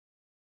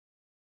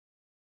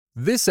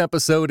This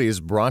episode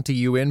is brought to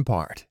you in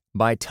part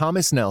by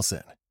Thomas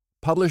Nelson,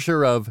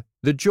 publisher of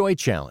The Joy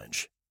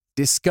Challenge.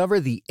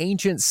 Discover the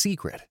ancient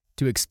secret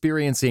to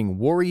experiencing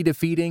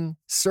worry-defeating,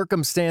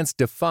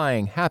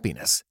 circumstance-defying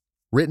happiness.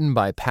 Written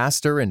by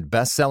pastor and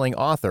best-selling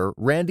author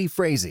Randy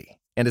Frazee,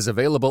 and is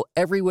available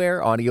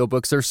everywhere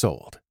audiobooks are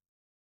sold.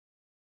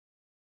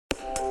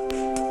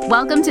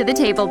 Welcome to the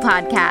Table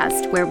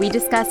Podcast, where we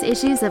discuss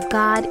issues of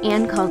God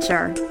and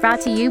culture,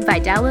 brought to you by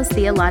Dallas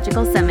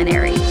Theological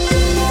Seminary.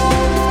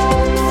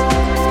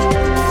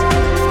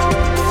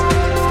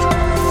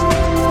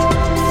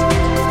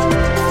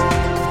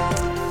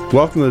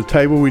 Welcome to the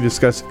table. We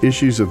discuss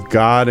issues of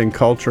God and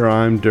culture.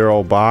 I'm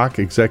Darrell Bach,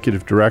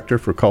 Executive Director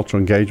for Cultural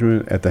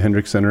Engagement at the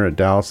Hendrick Center at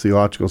Dallas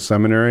Theological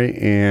Seminary,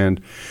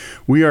 and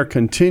we are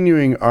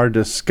continuing our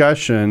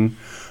discussion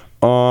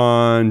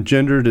on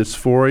gender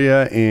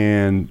dysphoria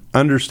and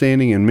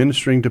understanding and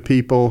ministering to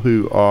people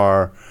who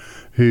are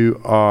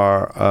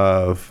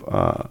of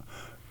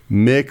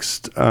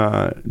mixed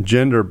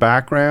gender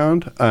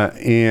background,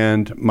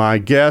 and my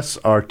guests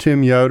are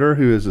Tim Yoder,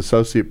 who is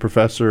Associate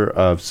Professor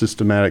of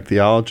Systematic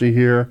Theology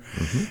here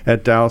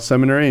at Dallas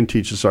Seminary and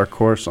teaches our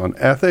course on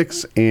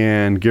ethics,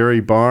 and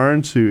Gary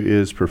Barnes, who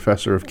is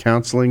Professor of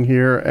Counseling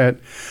here at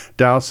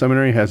Dallas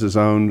Seminary, has his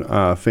own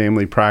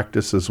family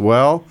practice as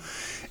well.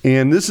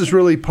 And this is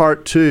really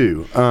part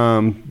two.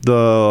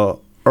 The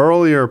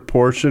earlier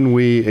portion,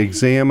 we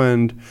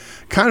examined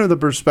kind of the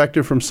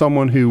perspective from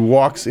someone who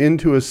walks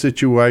into a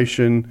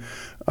situation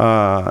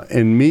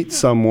and meets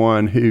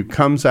someone who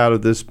comes out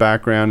of this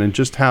background and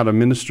just how to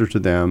minister to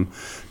them.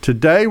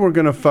 Today, we're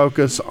going to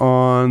focus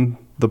on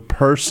the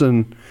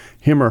person,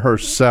 him or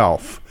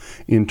herself,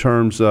 in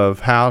terms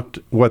of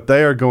what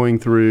they are going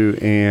through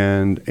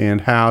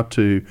and how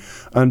to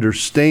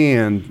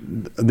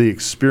understand the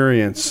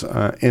experience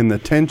and the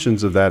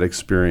tensions of that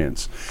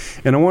experience.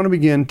 And I want to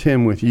begin,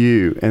 Tim, with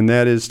you, and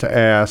that is to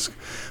ask,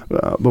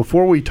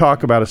 before we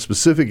talk about a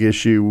specific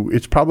issue,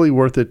 it's probably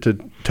worth it to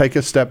take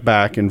a step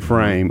back and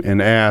frame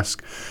and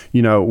ask,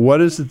 what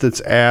is it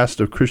that's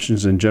asked of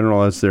Christians in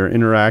general as they're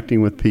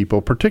interacting with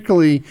people,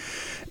 particularly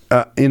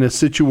in a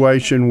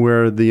situation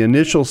where the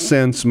initial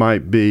sense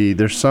might be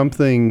there's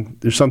something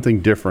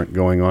different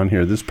going on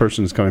here. This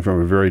person is coming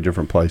from a very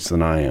different place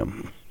than I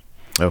am.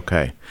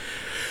 Okay.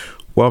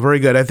 Well, very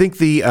good. I think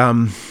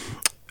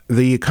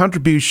the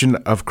contribution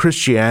of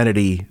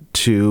Christianity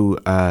to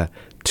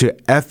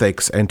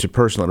ethics and to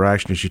personal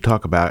interaction, as you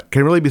talk about,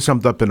 can really be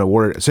summed up in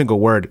a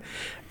single word,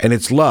 and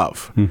it's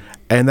love.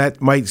 And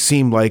that might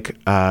seem like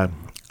a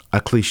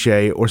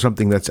cliche or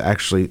something that's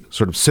actually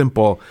sort of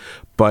simple,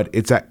 but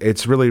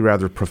it's really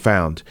rather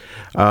profound.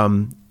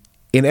 In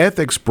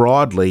ethics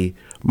broadly,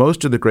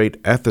 most of the great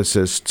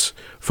ethicists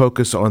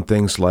focus on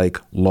things like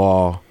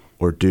law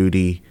or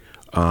duty,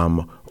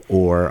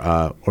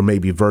 or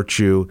maybe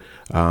virtue,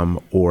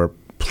 or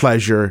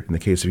pleasure in the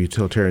case of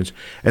utilitarians,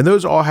 and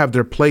those all have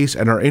their place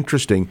and are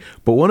interesting.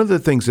 But one of the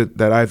things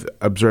that I've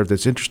observed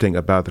that's interesting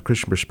about the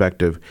Christian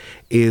perspective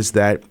is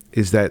that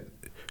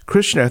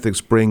Christian ethics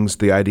brings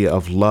the idea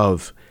of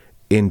love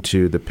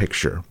into the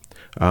picture.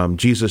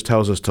 Jesus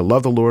tells us to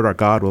love the Lord our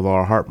God with all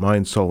our heart,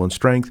 mind, soul, and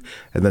strength,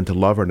 and then to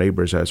love our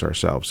neighbors as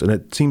ourselves. And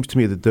it seems to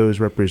me that those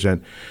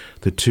represent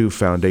the two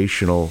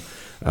foundational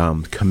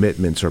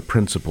commitments or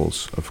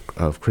principles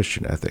of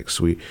Christian ethics.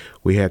 We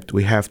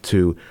have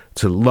to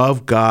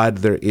love God.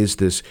 There is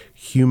this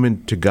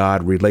human to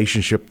God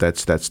relationship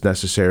that's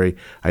necessary.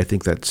 I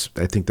think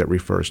that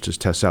refers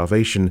to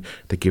salvation,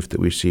 the gift that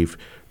we receive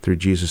through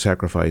Jesus'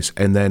 sacrifice.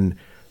 And then,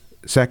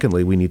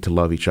 secondly, we need to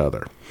love each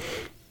other.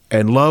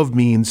 And love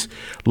means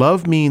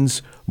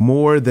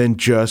more than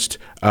just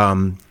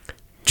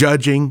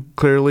judging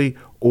clearly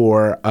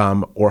or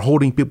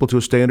holding people to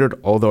a standard.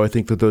 Although I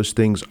think that those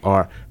things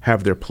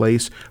have their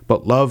place,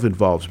 but love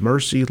involves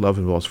mercy, love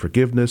involves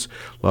forgiveness,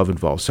 love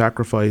involves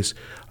sacrifice,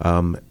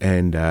 and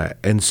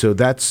so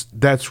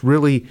that's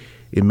really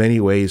in many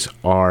ways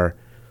our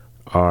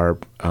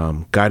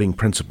guiding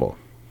principle.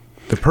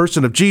 The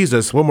person of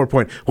Jesus. One more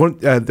point.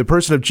 The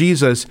person of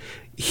Jesus.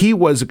 He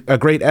was a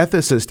great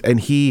ethicist, and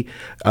he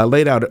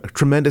laid out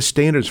tremendous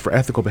standards for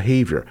ethical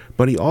behavior,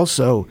 but he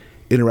also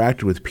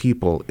interacted with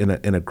people in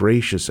a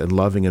gracious and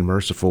loving and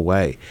merciful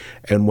way.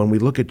 And when we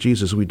look at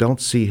Jesus, we don't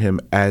see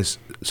him as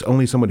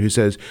only someone who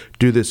says,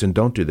 do this and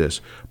don't do this,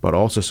 but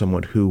also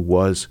someone who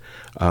was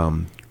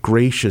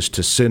gracious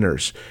to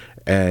sinners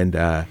and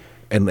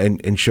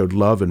showed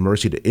love and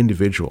mercy to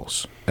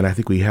individuals. And I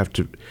think we have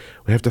to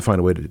find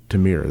a way to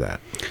mirror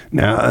that.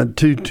 Now,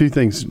 two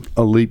things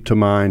leap to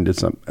mind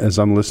as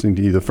I'm listening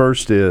to you. The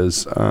first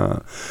is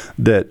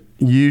that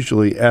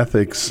usually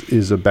ethics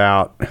is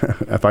about,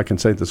 if I can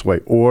say it this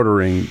way,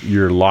 ordering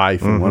your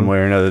life in one way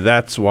or another.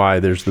 That's why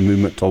there's the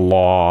movement to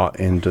law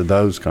and to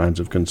those kinds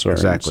of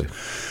concerns. Exactly.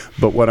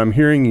 But what I'm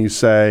hearing you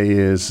say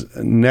is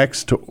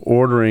next to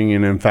ordering,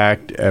 and in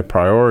fact a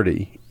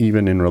priority,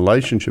 even in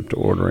relationship to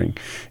ordering,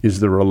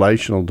 is the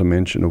relational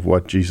dimension of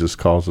what Jesus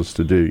calls us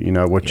to do. You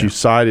know, what you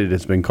cited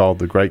has been called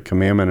the Great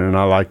Commandment, and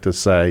I like to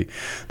say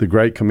the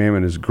Great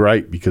Commandment is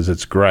great because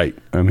it's great.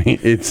 I mean,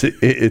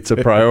 it's a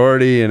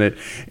priority, and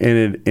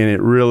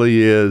it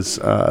really is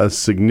a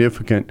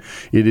significant.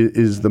 It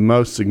is the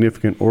most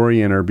significant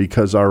orienter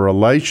because our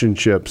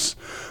relationships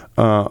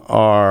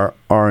are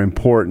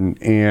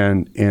important,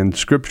 and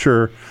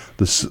Scripture.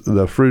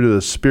 The fruit of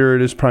the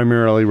Spirit is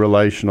primarily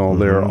relational.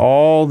 There are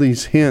all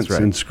these hints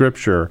in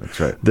Scripture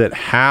that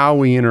how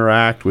we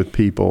interact with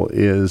people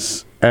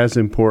is as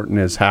important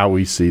as how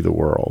we see the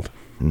world.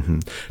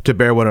 To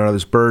bear one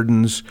another's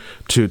burdens,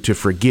 to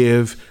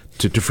forgive,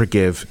 to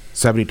forgive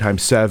 70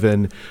 times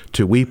 7,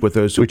 to weep with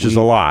those who Which is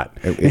a lot.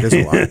 It is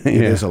a lot. It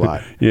is a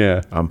lot.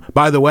 Yeah.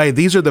 By the way,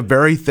 these are the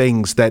very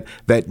things that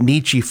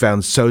Nietzsche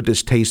found so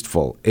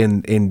distasteful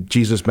in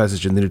Jesus'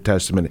 message in the New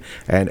Testament,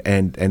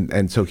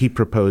 and so he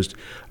proposed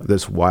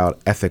this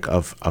wild ethic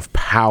of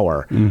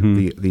power,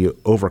 the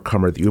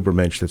overcomer, the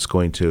Übermensch that's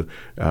going to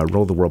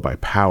rule the world by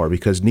power,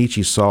 because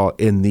Nietzsche saw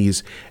in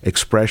these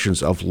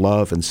expressions of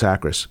love and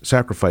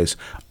sacrifice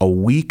a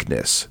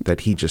weakness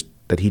that he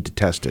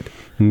detested.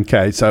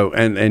 Okay, so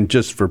and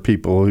just for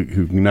people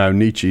who know,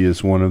 Nietzsche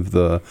is one of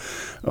the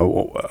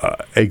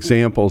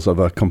examples of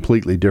a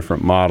completely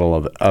different model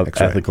of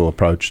ethical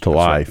approach to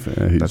life.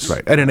 Right. That's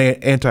right, and an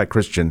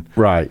anti-Christian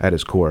at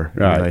his core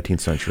in the 19th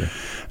century.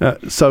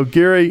 So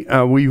Gary,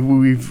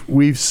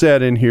 we've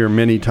said in here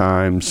many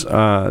times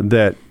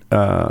that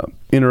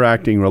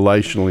interacting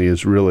relationally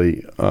is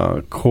really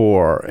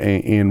core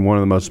and one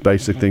of the most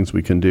basic things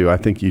we can do. I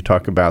think you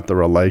talk about the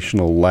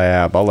relational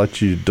lab. I'll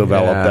let you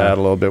develop that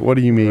a little bit. What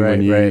do you mean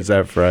when you use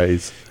that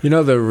phrase? You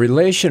know, the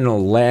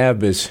relational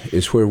lab is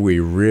where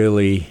we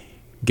really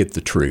get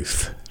the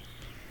truth.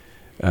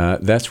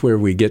 That's where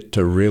we get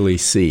to really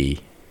see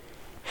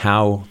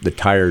how the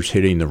tire's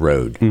hitting the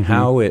road,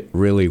 how it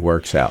really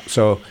works out.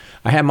 So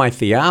I have my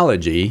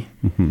theology,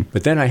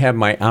 but then I have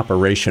my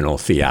operational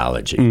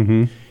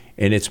theology.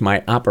 And it's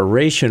my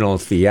operational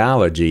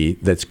theology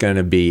that's going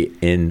to be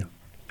in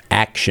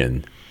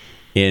action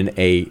in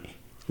a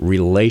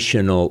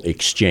relational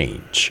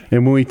exchange.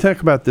 And when we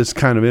talk about this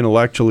kind of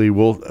intellectually,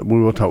 we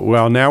will talk,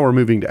 well, now we're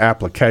moving to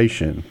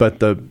application. But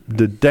the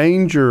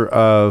danger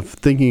of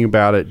thinking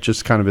about it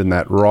just kind of in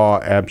that raw,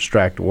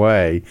 abstract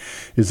way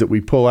is that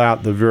we pull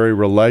out the very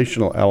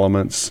relational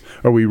elements,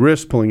 or we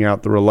risk pulling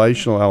out the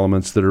relational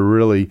elements that are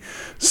really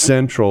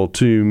central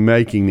to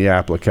making the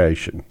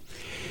application.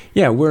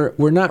 Yeah,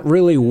 we're not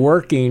really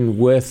working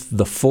with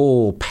the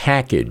full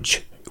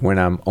package when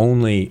I'm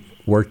only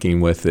working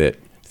with it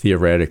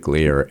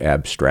theoretically or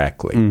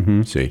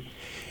abstractly, see.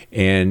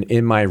 And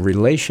in my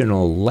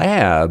relational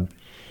lab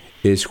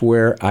is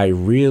where I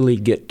really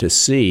get to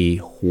see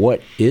what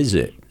is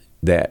it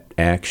that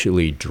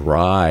actually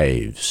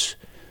drives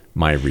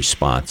my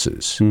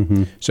responses.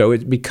 So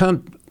it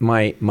becomes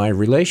my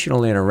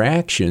relational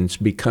interactions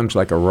becomes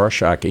like a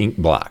Rorschach ink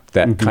block,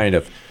 that kind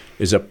of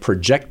is a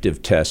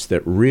projective test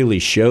that really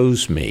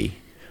shows me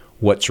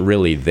what's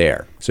really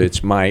there. So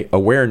it's my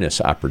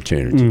awareness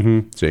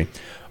opportunity. See,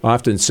 I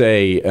often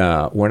say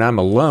when I'm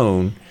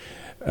alone,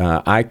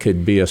 I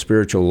could be a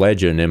spiritual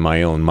legend in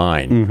my own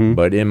mind.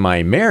 But in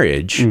my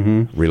marriage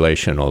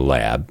relational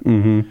lab,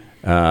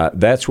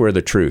 that's where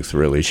the truth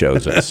really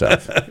shows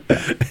itself.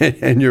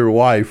 And your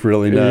wife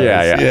really knows.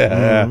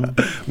 Yeah.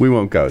 We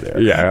won't go there.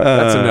 Yeah,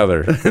 that's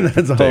another.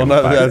 That's a whole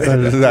nother.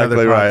 That's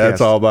exactly right.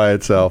 That's all by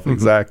itself.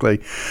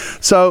 Exactly.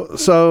 So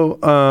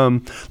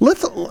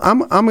let's.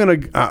 I'm gonna.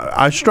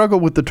 I struggle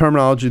with the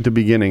terminology at the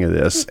beginning of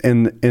this,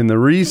 and the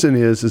reason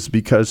is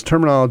because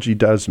terminology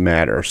does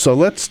matter. So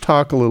let's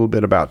talk a little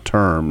bit about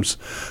terms.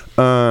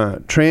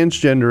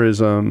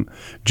 Transgenderism,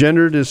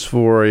 gender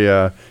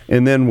dysphoria,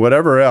 and then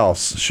whatever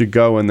else should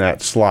go in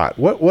that slot.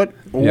 Why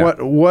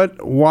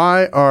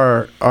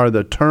are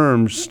the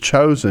terms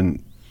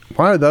chosen?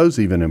 Why are those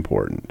even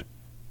important?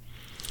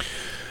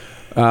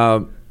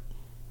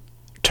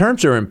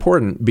 Terms are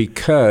important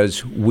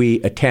because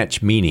we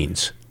attach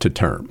meanings to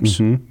terms.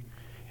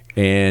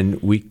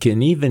 And we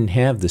can even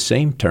have the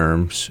same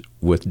terms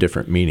with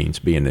different meanings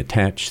being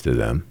attached to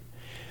them.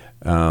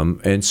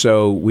 And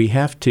so we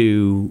have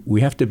to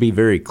be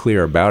very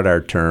clear about our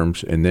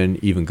terms, and then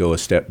even go a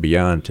step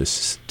beyond to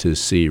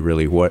see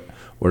really what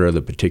are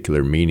the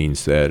particular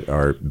meanings that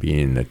are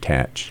being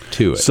attached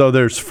to it. So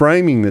there's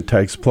framing that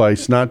takes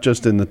place, not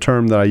just in the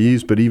term that I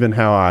use, but even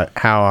how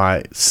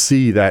I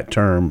see that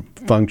term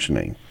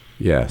functioning.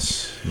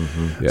 Yes.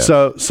 Yes.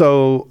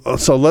 So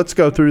let's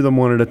go through them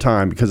one at a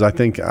time, because I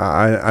think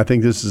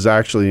this is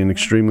actually an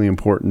extremely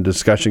important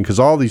discussion, because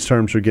all these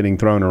terms are getting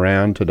thrown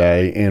around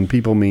today, and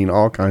people mean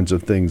all kinds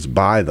of things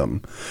by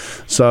them.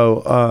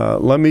 So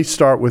let me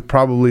start with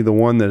probably the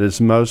one that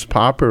is most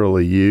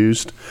popularly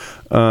used,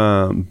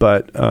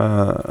 but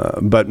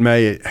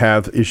may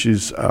have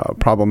issues,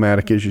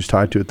 problematic issues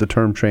tied to it. The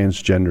term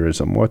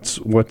transgenderism.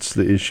 What's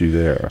the issue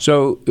there?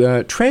 So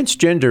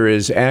transgender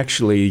is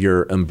actually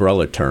your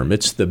umbrella term.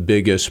 It's the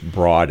biggest,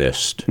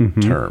 broadest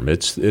term.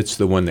 It's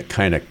the one that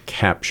kind of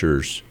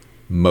captures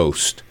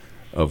most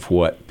of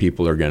what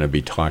people are going to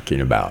be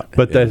talking about.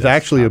 But that's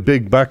actually a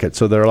big bucket,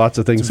 so there are lots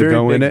of things that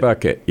go in it. It's a very big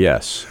bucket,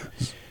 yes.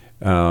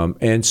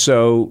 And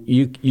so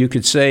you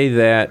could say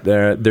that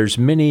there's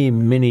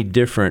many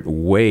different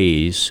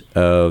ways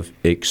of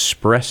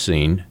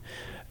expressing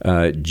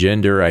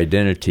gender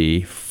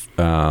identity,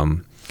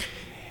 and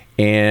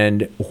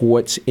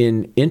what's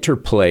in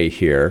interplay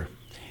here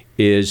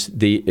is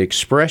the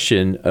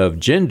expression of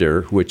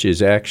gender, which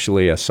is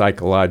actually a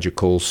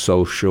psychological,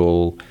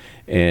 social,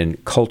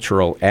 and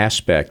cultural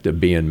aspect of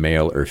being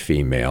male or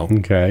female.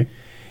 Okay.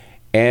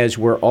 As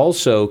we're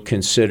also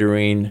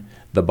considering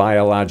the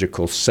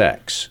biological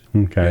sex.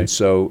 Okay. And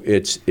so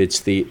it's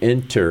the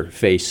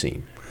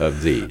interfacing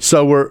of these.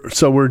 So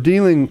we're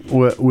dealing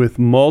with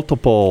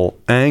multiple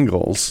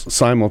angles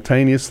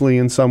simultaneously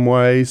in some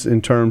ways,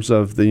 in terms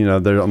of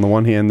there, on the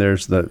one hand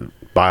there's the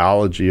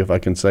biology, if I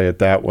can say it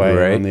that way,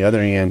 right. And on the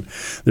other hand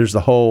there's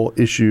the whole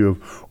issue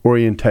of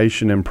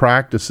orientation and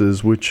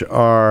practices, which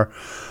are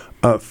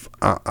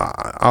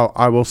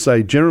I will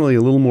say generally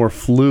a little more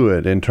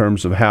fluid in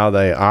terms of how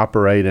they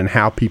operate and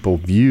how people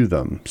view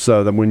them.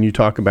 So that when you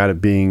talk about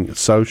it being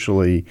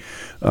socially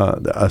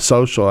a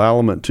social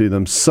element to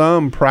them,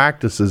 some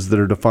practices that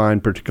are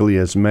defined particularly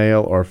as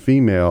male or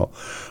female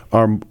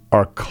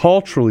are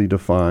culturally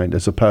defined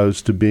as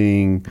opposed to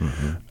being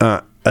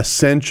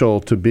essential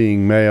to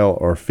being male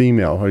or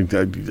female.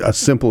 A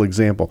simple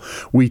example: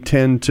 we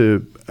tend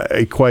to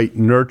equate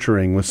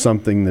nurturing with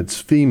something that's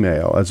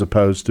female as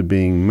opposed to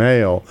being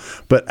male,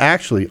 but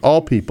actually all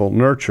people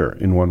nurture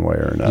in one way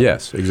or another.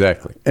 Yes,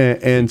 exactly.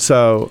 And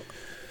so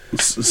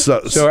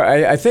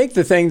I think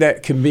the thing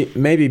that can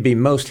maybe be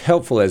most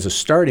helpful as a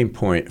starting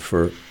point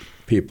for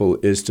people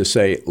is to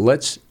say,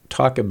 let's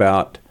talk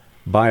about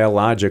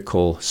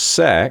biological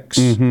sex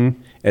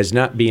as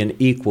not being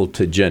equal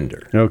to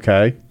gender.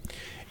 Okay.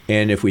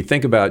 And if we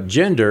think about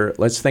gender,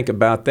 let's think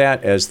about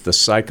that as the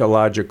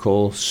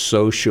psychological,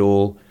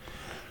 social,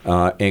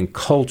 and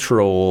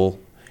cultural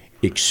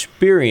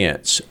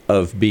experience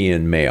of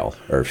being male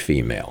or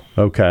female.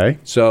 Okay.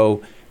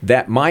 So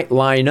that might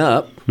line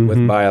up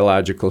with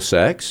biological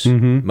sex.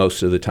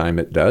 Most of the time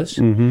it does.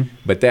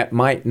 But that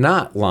might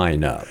not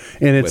line up.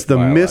 And it's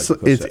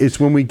it's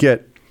when we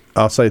get,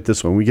 I'll say it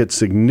this way, we get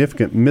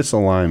significant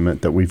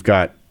misalignment that we've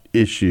got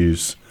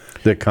issues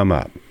that come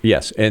up.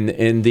 Yes,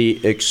 and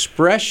the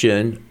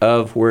expression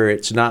of where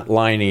it's not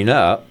lining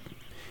up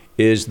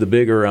is the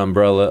bigger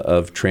umbrella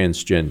of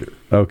transgender.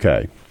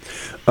 Okay.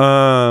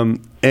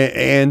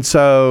 And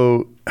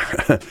so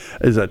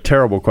it's a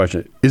terrible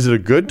question. Is it a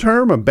good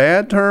term, a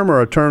bad term,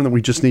 or a term that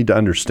we just need to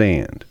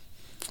understand?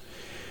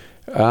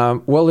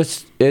 Well,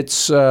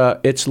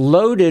 it's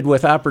loaded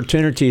with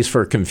opportunities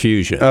for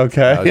confusion.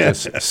 Okay. I'll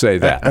just say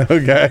that.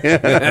 Okay.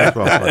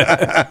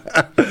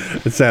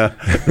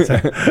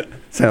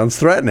 Sounds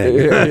threatening.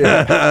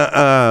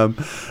 Yeah.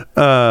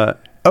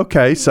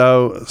 Okay,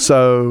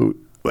 so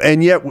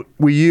and yet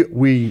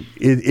it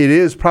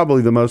is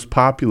probably the most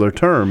popular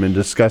term in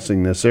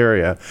discussing this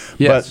area.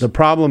 Yes. But the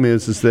problem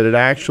is that it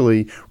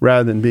actually,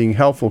 rather than being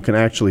helpful, can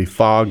actually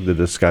fog the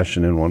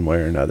discussion in one way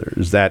or another.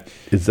 Is that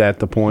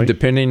the point?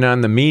 Depending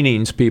on the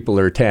meanings people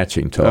are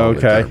attaching to all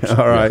the terms.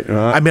 All right.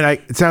 Yeah. I mean, I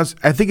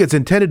think it's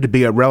intended to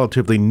be a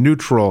relatively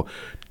neutral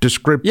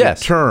descriptive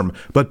term,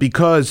 but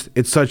because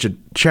it's such a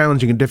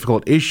challenging and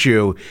difficult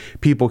issue,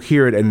 people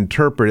hear it and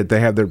interpret it.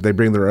 They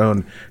bring their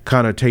own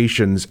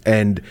connotations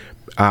and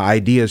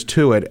ideas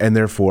to it, and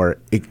therefore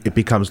it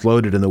becomes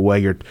loaded in the way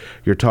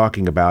you're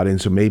talking about. And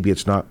so maybe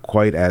it's not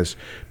quite as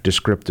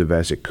descriptive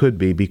as it could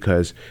be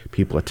because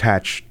people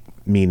attach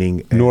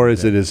meaning. Nor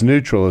is it as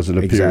neutral as it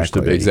appears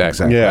to be.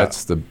 Exactly. Yeah.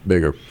 That's the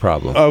bigger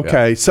problem.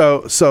 Okay. Yeah.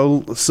 So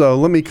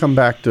let me come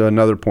back to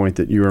another point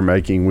that you were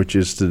making, which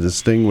is to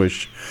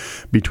distinguish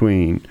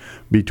between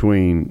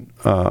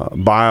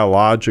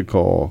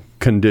biological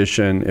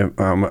condition.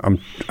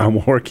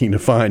 I'm working to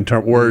find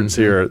words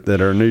here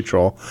that are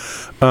neutral.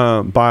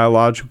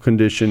 Biological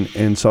condition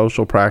and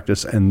social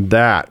practice, and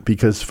that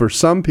because for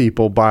some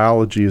people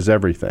biology is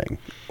everything,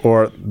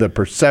 or the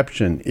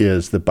perception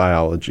is that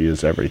biology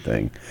is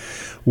everything.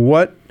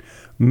 What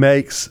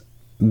makes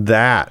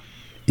that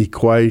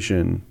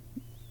equation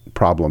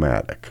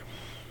problematic?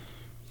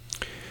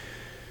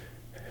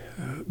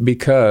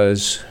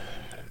 Because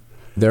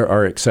there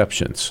are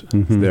exceptions.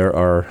 There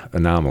are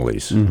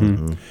anomalies.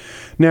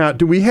 Now,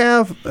 do we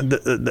have?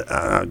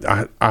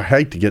 I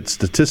hate to get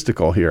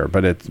statistical here,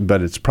 but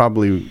it's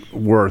probably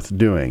worth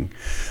doing.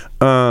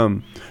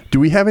 Do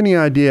we have any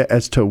idea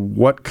as to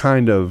what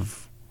kind of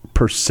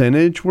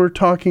percentage we're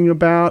talking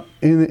about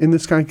in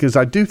this kind? Because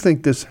I do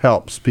think this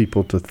helps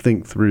people to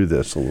think through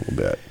this a little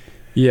bit.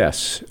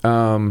 Yes.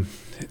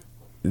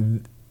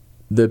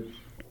 The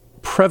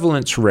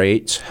prevalence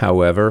rates,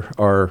 however,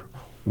 are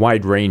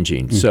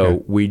wide-ranging. Okay.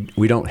 So we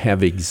don't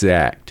have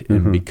exact,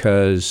 and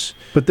because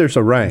But there's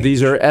a range.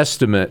 these are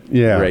estimate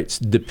Yeah. rates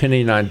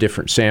depending on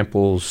different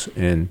samples,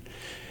 and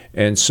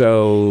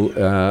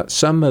so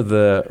some of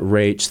the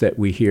rates that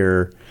we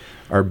hear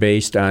are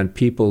based on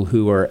people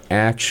who are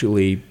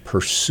actually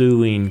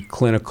pursuing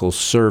clinical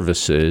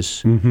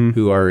services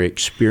who are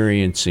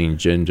experiencing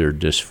gender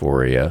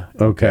dysphoria.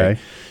 Okay.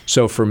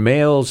 So for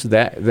males,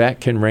 that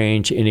can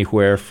range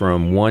anywhere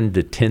from 1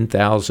 to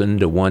 10,000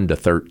 to 1 to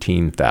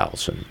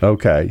 13,000.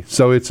 Okay.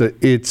 So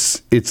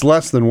it's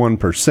less than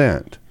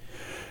 1%.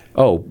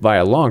 Oh, by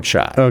a long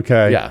shot.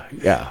 Okay.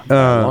 Yeah,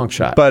 by a long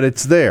shot. But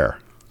it's there.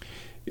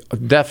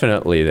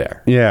 Definitely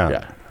there.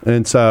 Yeah.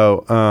 And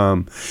so,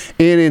 and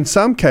in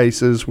some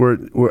cases, we're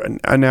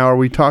now, are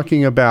we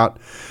talking about,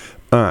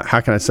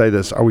 how can I say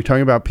this? Are we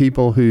talking about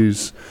people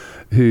whose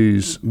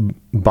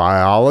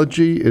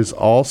biology is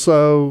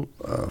also,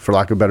 for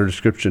lack of a better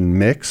description,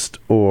 mixed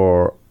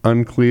or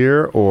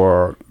unclear,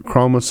 or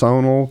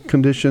chromosomal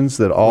conditions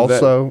that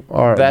also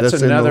are?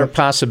 That's another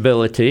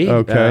possibility.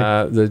 Okay.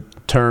 The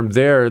term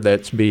there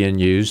that's being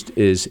used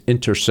is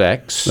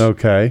intersex.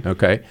 Okay.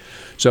 Okay.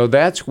 So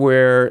that's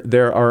where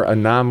there are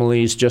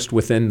anomalies just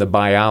within the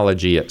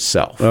biology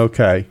itself.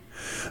 Okay.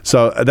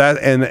 So that,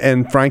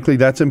 and frankly,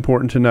 that's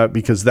important to note,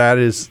 because that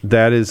is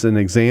an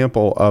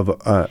example of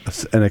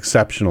an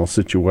exceptional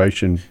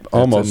situation,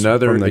 almost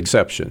another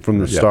exception from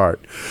the start.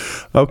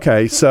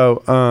 Okay,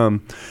 so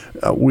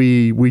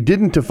we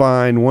didn't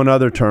define one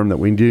other term that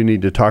we do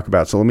need to talk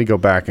about. So let me go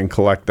back and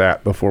collect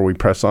that before we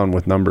press on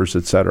with numbers,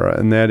 et cetera.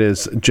 And that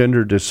is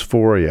gender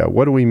dysphoria.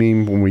 What do we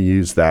mean when we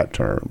use that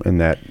term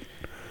and that?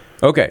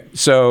 Okay,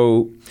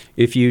 so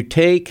if you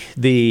take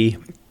the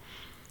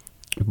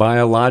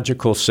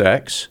biological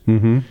sex,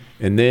 and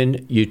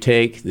then you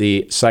take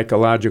the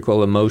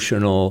psychological,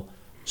 emotional,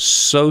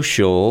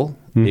 social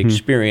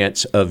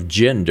experience of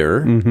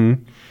gender,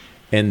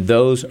 and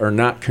those are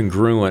not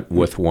congruent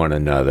with one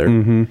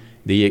another,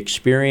 the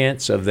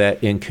experience of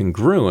that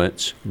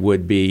incongruence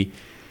would be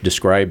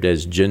described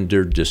as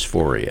gender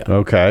dysphoria.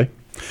 Okay.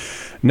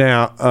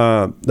 Now,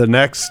 the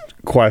next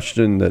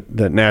question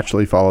that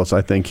naturally follows,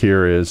 I think,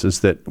 here is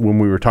that when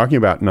we were talking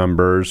about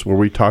numbers, were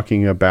we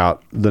talking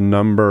about the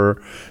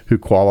number who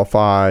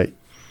qualify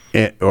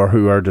or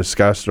who are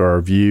discussed or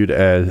are viewed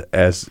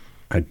as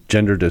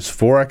gender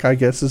dysphoric, I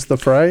guess is the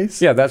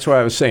phrase? Yeah, that's what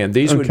I was saying.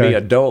 These would be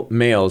adult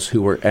males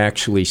who were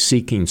actually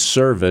seeking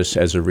service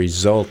as a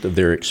result of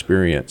their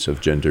experience of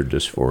gender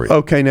dysphoria.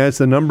 Okay, now is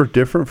the number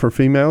different for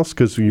females?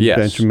 Because you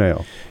mentioned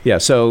male. Yeah,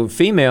 so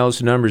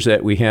females, numbers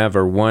that we have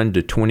are 1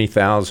 to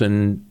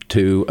 20,000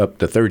 to up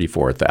to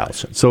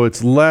 34,000. So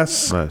it's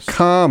less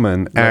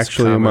common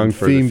actually among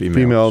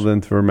female than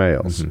for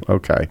males.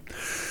 Okay.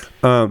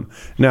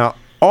 Now,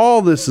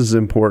 all this is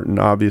important,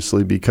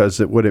 obviously,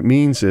 because what it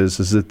means is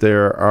that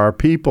there are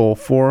people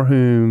for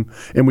whom,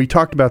 and we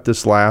talked about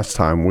this last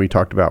time. We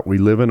talked about we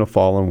live in a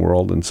fallen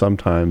world, and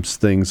sometimes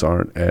things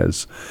aren't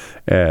as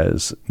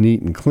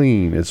neat and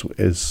clean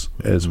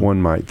as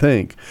one might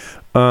think.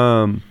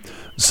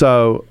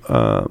 So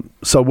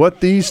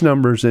what these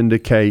numbers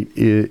indicate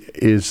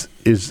is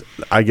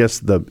I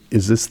guess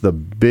is this the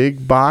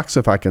big box,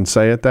 if I can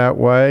say it that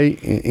way,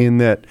 in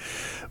that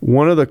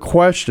one of the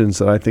questions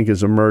that I think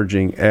is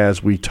emerging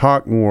as we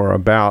talk more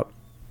about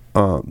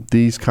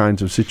these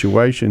kinds of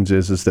situations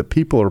is that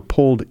people are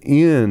pulled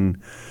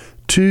in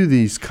to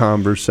these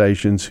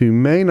conversations who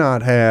may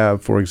not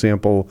have, for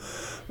example,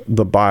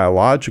 the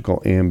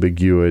biological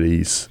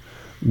ambiguities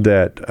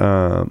that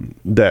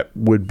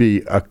would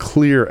be a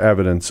clear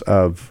evidence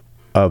of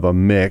a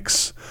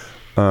mix.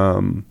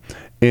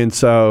 And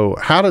so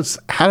how does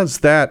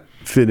that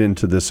fit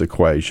into this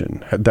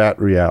equation, that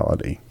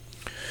reality?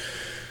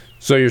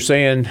 So you're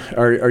saying,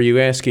 are you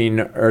asking,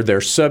 are there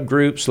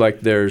subgroups,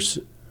 like there's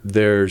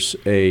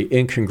a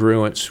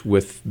incongruence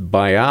with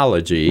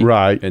biology,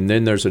 right? And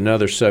then there's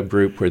another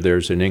subgroup where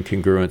there's an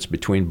incongruence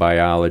between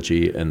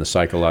biology and the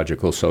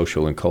psychological,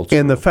 social, and cultural.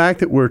 And the fact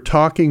that we're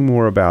talking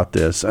more about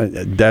this,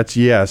 that's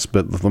yes,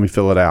 but let me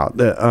fill it out.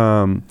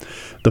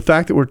 The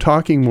fact that we're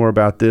talking more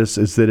about this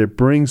is that it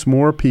brings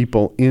more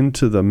people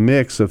into the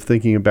mix of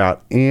thinking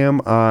about, am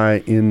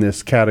I in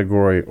this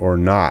category or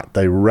not?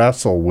 They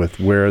wrestle with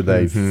where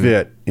they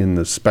fit in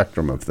the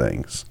spectrum of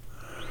things.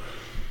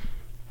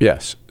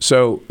 Yes.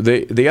 So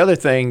the other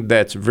thing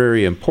that's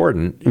very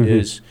important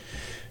is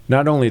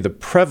not only the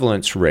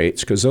prevalence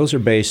rates, because those are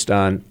based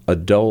on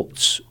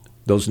adults.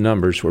 Those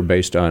numbers were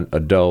based on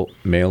adult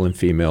male and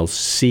female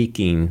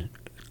seeking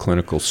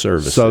clinical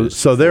services.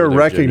 So they're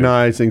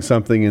recognizing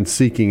something and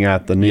seeking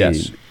out the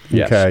need.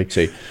 Yes. Okay.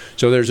 See,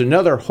 so there's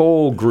another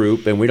whole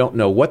group, and we don't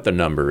know what the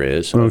number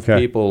is, of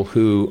people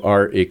who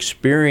are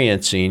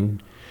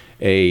experiencing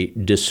a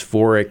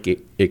dysphoric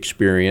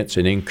experience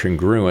and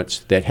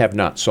incongruence that have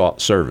not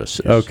sought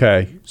services.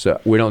 Okay.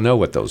 So we don't know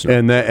what those are.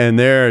 And they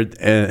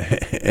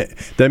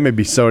may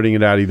be sorting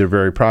it out either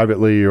very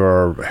privately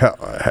or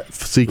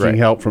seeking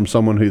help from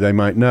someone who they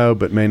might know,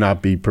 but may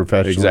not be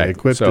professionally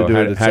equipped to do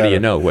it. How do you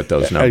know what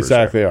those numbers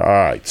exactly are?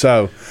 All right.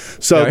 So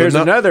now, here's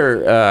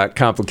another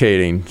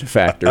complicating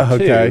factor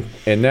too,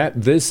 and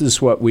this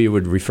is what we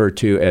would refer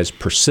to as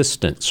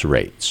persistence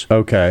rates.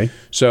 Okay.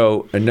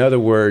 So in other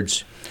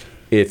words,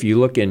 if you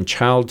look in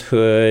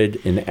childhood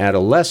and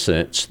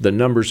adolescence, the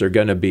numbers are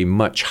going to be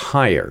much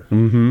higher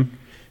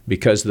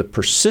because the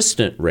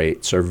persistent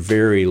rates are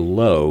very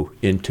low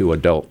into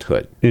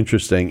adulthood.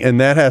 Interesting. And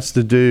that has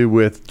to do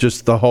with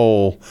just the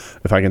whole,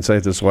 if I can say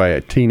it this way,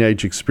 a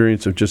teenage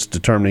experience of just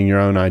determining your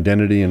own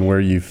identity and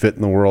where you fit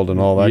in the world and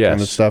all that kind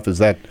of stuff. Is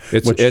that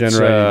what's generating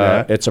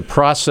that? It's a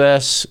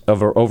process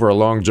over a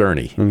long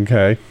journey.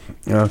 Okay.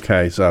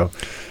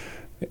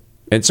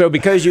 And so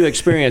because you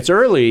experience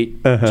early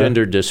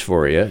gender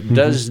dysphoria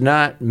does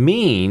not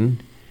mean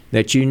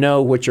that you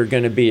know what you're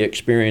going to be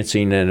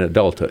experiencing in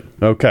adulthood.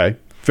 Okay,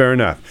 fair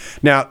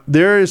enough. Now,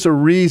 there is a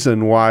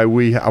reason why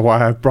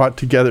I've brought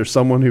together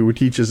someone who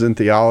teaches in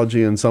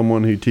theology and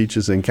someone who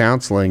teaches in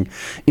counseling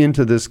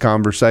into this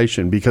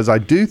conversation, because I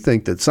do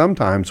think that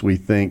sometimes we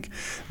think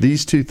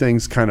these two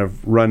things kind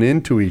of run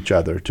into each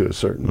other to a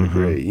certain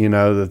degree. You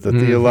know, that the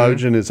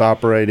theologian is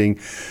operating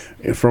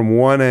from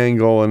one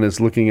angle and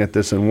is looking at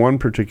this in one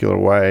particular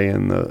way,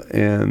 and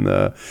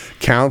the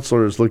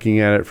counselor is looking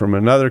at it from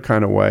another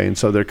kind of way, and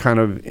so they're kind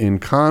of in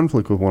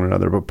conflict with one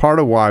another. But part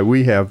of why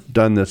we have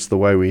done this the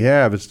way we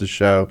have is to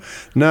show,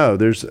 no,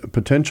 there's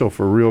potential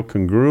for real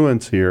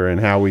congruence here in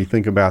how we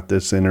think about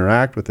this,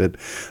 interact with it,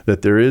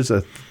 that there is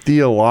a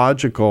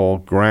theological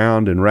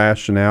ground and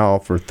rationale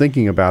for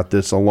thinking about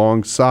this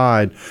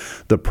alongside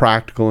the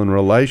practical and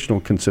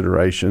relational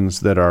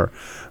considerations that are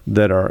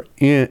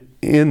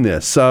in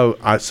this. So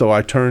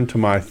I turn to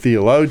my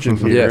theologian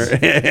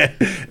here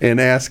and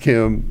ask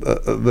him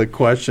the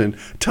question,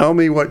 tell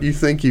me what you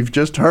think you've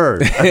just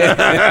heard.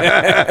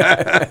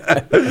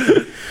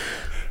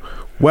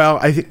 Well,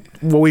 I think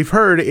what we've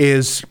heard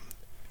is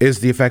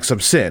the effects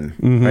of sin,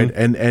 right?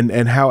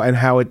 And how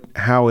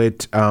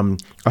it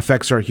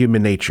affects our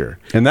human nature.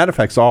 And that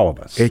affects all of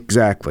us.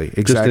 Exactly.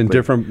 Just in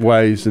different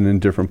ways and in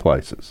different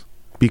places.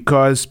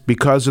 Because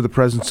of the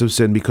presence of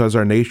sin, because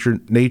our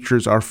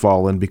natures are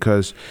fallen,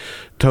 because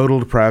total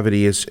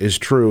depravity is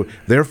true.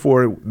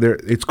 Therefore,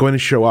 it's going to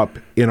show up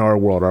in our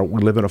world.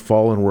 We live in a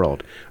fallen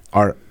world.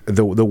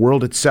 The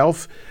world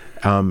itself,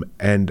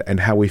 and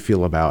how we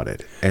feel about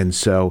it. And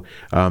so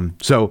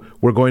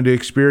we're going to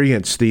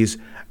experience these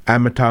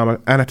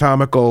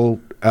anatomical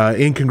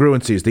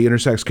incongruencies, the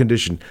intersex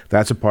condition.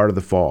 That's a part of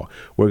the fall.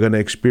 We're going to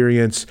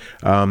experience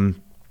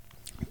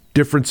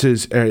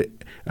differences.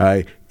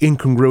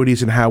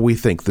 Incongruities in how we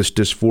think, this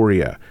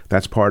dysphoria.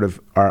 That's part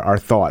of our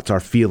thoughts, our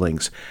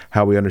feelings,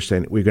 how we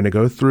understand it. We're going to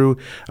go through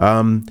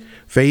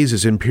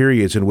phases and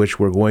periods in which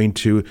we're going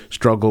to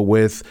struggle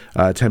with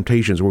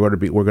temptations. We're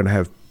going to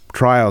have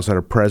trials that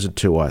are present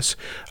to us,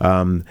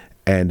 and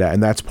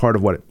that's part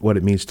of what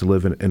it means to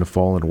live in a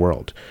fallen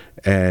world.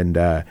 And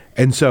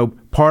so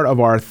part of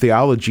our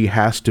theology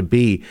has to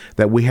be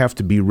that we have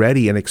to be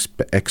ready and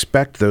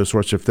expect those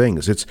sorts of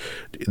things. It's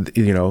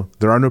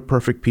there are no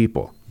perfect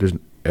people. There's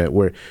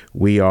where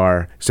we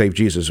are, save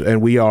Jesus,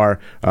 and we are.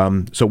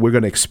 So we're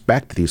going to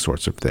expect these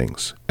sorts of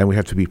things, and we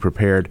have to be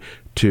prepared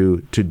to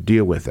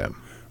deal with them.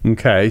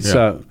 Okay,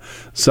 yeah.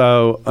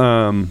 So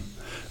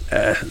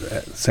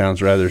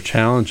sounds rather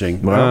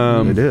challenging.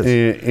 Well, it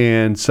is,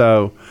 and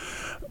so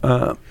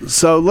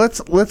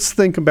let's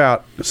think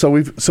about. So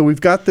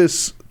we've got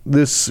this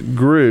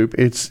group.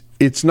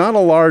 It's not a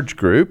large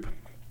group,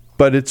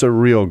 but it's a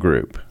real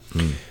group.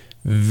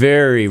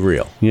 Very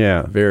real.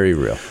 Yeah. Very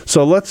real.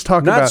 So let's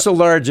talk about... Not so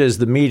large as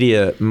the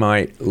media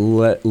might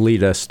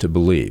lead us to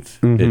believe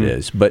it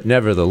is, but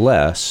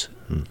nevertheless,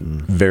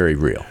 very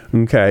real.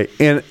 Okay.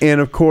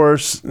 And of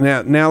course,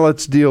 now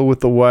let's deal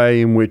with the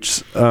way in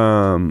which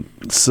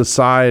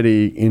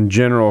society in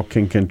general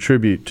can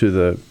contribute to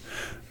the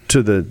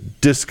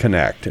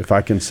disconnect, if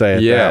I can say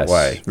it that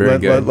way. Very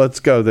good. Let's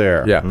go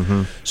there.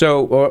 Yeah.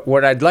 So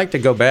what I'd like to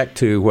go back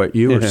to what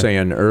you were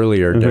saying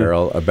earlier,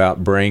 Daryl,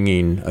 about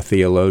bringing a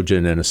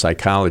theologian and a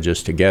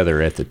psychologist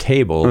together at the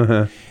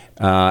table.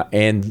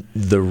 And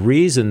the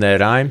reason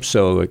that I'm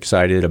so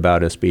excited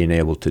about us being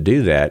able to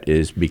do that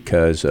is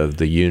because of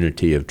the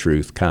unity of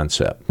truth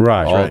concept.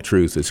 Right. All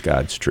truth is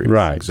God's truth.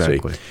 Right.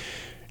 Exactly.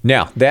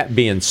 Now, that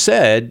being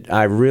said,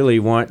 I really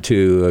want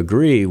to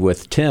agree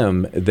with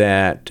Tim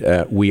that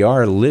we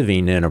are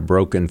living in a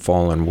broken,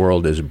 fallen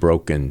world as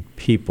broken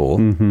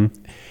people.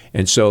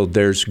 And so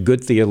there's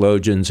good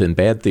theologians and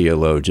bad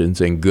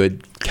theologians, and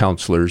good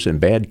counselors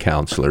and bad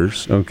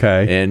counselors.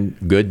 Okay. And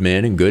good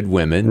men and good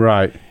women.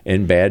 Right.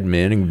 And bad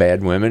men and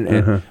bad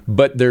women.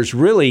 But there's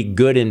really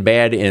good and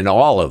bad in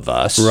all of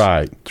us.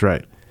 Right. That's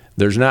right.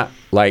 There's not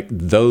like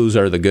those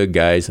are the good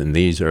guys and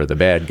these are the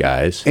bad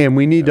guys. And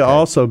we need to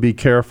also be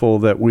careful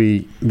that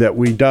we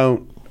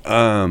don't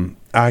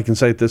I can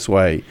say it this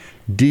way,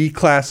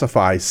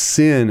 declassify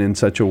sin in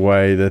such a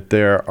way that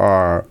there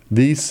are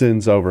these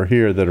sins over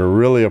here that are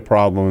really a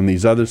problem and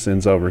these other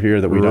sins over here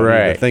that we don't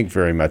need to think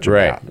very much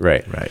about.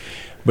 Right.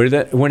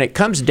 But when it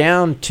comes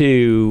down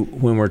to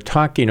when we're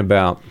talking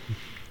about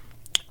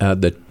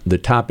the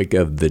topic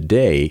of the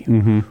day,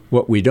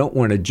 what we don't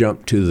want to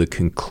jump to the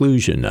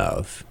conclusion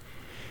of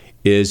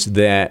is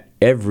that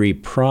every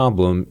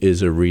problem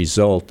is a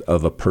result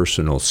of a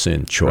personal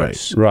sin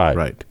choice.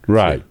 Right.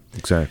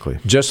 Exactly.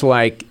 Just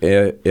like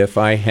if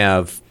I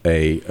have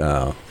a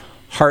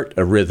heart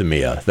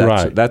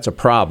arrhythmia, that's a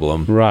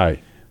problem.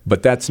 Right.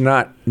 But that's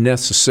not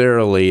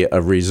necessarily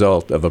a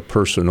result of a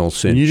personal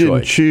sin choice. You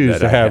didn't choose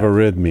to have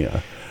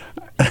arrhythmia.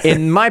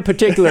 In my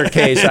particular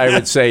case, I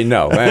would say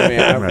no. I mean,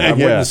 I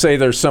wouldn't say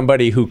there's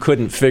somebody who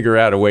couldn't figure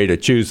out a way to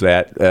choose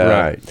that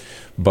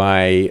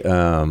by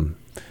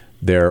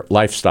their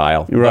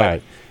lifestyle.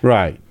 Right.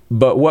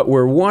 But what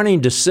we're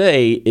wanting to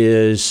say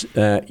is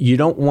you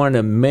don't want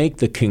to make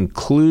the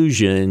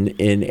conclusion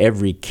in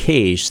every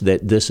case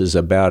that this is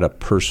about a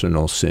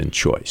personal sin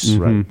choice.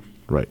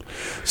 Right.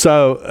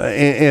 So,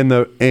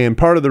 and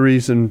part of the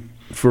reason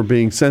for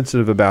being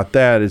sensitive about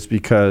that is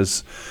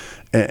because,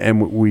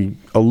 and we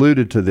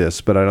alluded to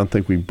this, but I don't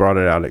think we brought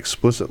it out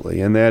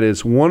explicitly, and that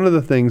is one of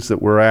the things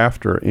that we're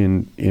after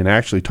in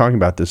actually talking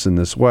about this in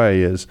this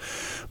way is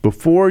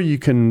before you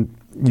can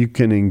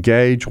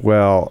engage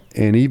well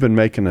and even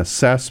make an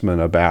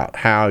assessment about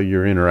how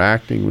you're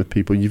interacting with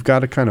people, you've got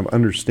to kind of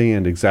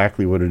understand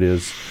exactly what it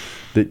is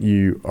that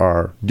you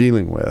are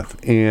dealing with.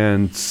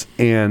 And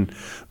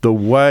the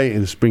way,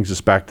 and this brings us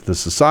back to the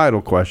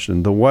societal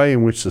question, the way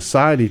in which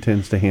society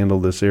tends to handle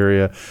this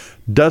area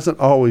doesn't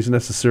always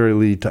necessarily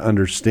lead to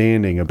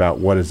understanding about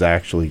what is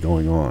actually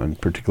going on,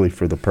 particularly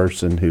for the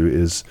person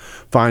who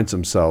finds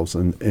themselves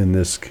in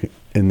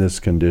this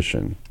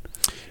condition.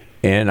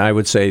 And I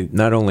would say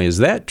not only is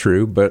that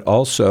true, but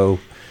also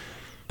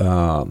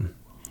an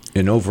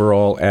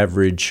overall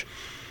average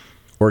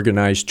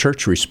organized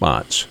church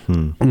response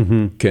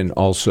can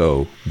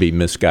also be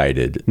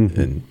misguided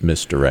and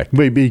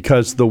misdirected.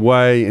 Because the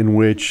way in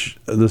which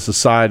the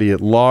society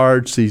at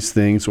large sees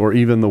things, or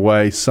even the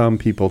way some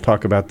people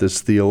talk about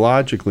this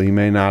theologically,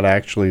 may not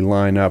actually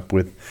line up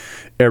with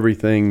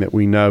everything that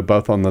we know,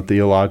 both on the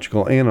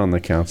theological and on the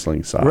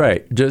counseling side.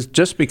 Right.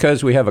 Just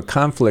because we have a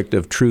conflict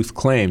of truth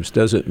claims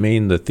doesn't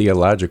mean the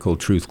theological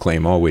truth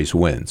claim always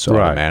wins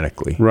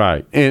automatically.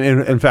 Right.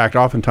 And in fact,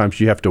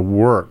 oftentimes you have to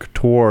work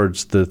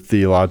towards the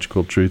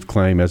theological truth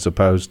claim as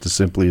opposed to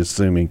simply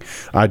assuming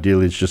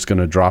ideally it's just going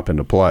to drop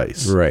into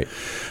place. Right.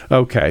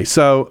 Okay.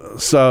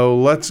 So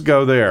let's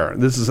go there.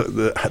 This is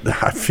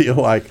I feel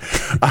like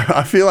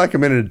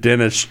I'm in a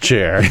dentist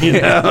chair. You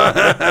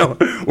know?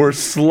 We're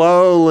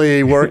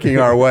slowly working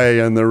our way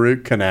in the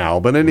root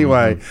canal. But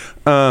anyway,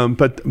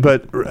 but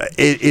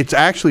it's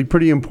actually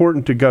pretty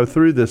important to go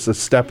through this a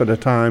step at a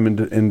time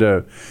and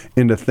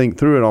to think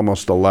through it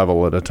almost a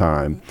level at a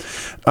time.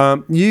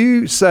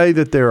 You say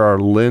that there are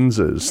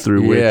lenses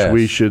through which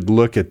we should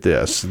look at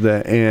this,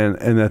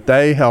 and that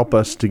they help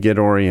us to get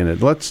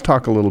oriented. Let's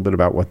talk a little bit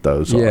about what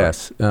those are.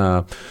 Yes.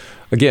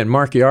 Again,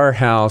 Mark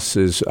Yarhouse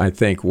is, I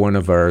think, one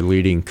of our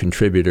leading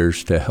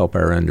contributors to help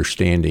our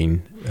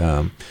understanding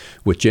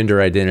with gender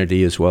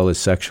identity as well as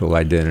sexual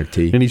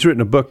identity. And he's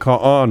written a book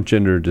on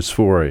gender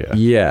dysphoria.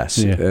 Yes.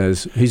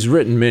 He's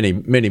written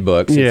many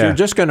books. Yeah. If you're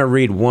just going to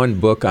read one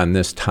book on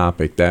this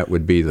topic, that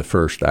would be the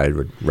first I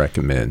would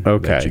recommend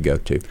that you go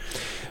to.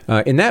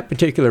 In that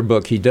particular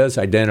book, he does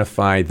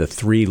identify the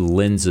three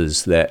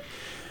lenses that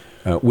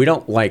we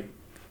don't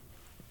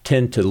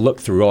tend to look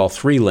through all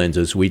three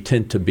lenses. We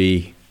tend to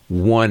be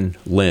one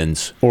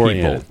lens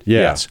oriented. people.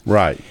 Yes,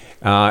 right.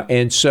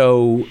 And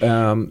so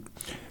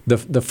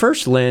the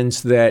first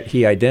lens that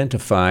he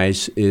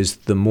identifies is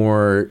the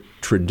more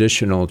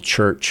traditional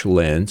church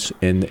lens,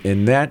 and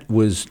that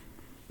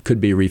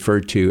could be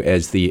referred to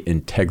as the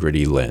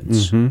integrity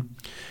lens.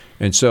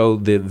 And so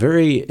the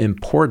very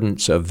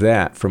importance of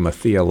that from a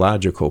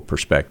theological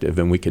perspective,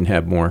 and we can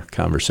have more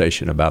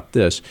conversation about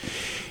this,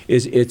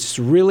 is it's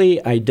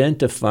really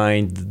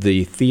identifying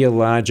the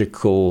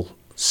theological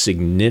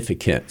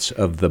significance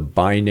of the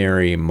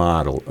binary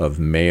model of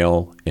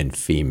male and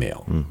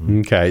female.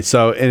 Okay,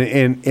 so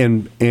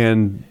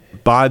and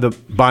by the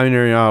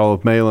binary model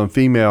of male and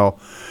female,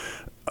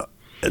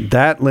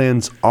 that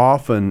lens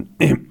often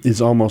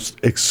is almost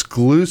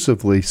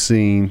exclusively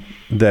seen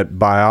that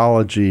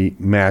biology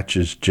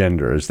matches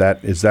gender. Is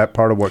that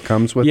part of what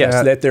comes with that?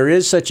 Yes, that there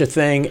is such a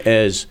thing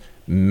as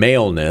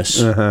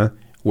maleness,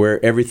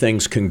 where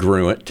everything's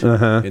congruent,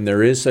 and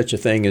there is such a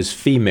thing as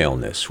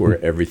femaleness, where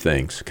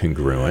everything's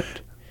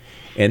congruent.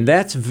 And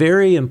that's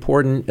very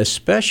important,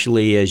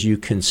 especially as you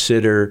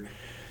consider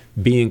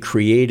being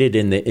created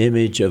in the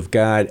image of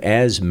God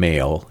as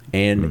male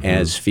and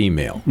as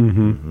female.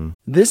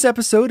 This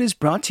episode is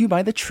brought to you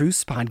by the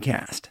Truce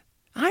Podcast.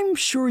 I'm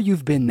sure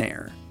you've been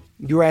there.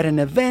 You're at an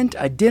event,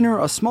 a dinner,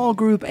 a small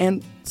group,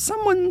 and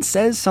someone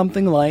says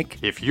something like,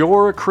 "If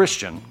you're a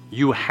Christian,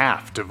 you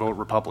have to vote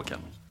Republican."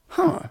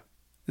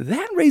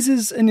 That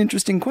raises an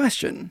interesting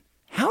question.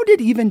 how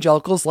did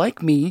evangelicals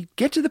like me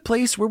get to the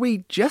place where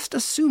we just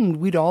assumed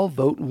we'd all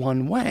vote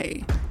one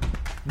way?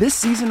 This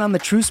season on the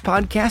Truce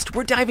Podcast,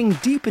 we're diving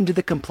deep into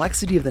the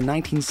complexity of the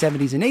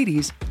 1970s and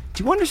 80s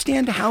to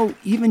understand how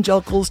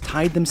evangelicals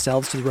tied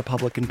themselves to the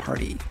Republican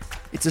Party.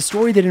 It's a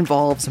story that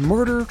involves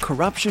murder,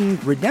 corruption,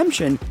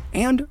 redemption,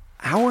 and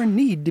our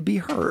need to be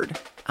heard.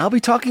 I'll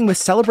be talking with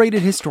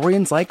celebrated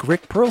historians like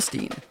Rick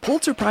Perlstein,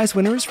 Pulitzer Prize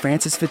winners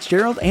Frances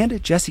Fitzgerald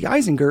and Jesse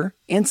Eisinger,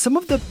 and some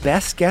of the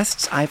best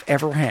guests I've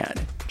ever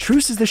had.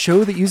 Truce is the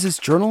show that uses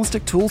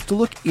journalistic tools to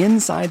look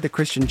inside the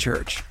Christian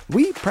church.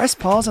 We press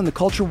pause on the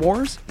culture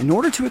wars in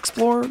order to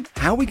explore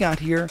how we got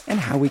here and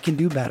how we can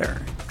do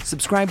better.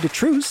 Subscribe to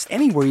Truce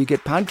anywhere you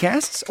get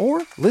podcasts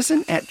or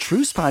listen at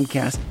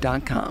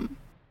trucepodcast.com.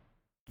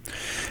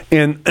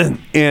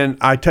 And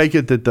I take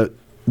it that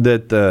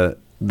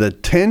the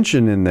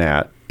tension in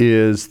that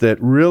is that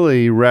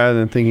really, rather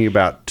than thinking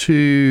about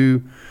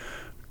two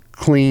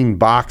clean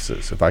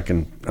boxes,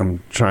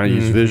 I'm trying to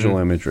use visual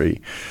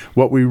imagery,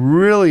 what we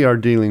really are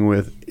dealing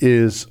with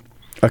is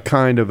a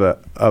kind of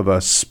a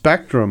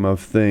spectrum of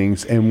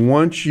things. And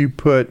once you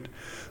put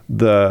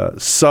the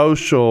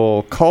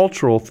social,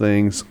 cultural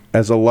things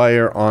as a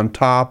layer on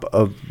top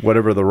of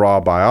whatever the raw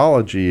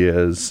biology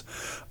is,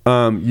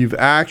 you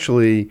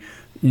actually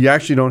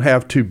don't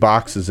have two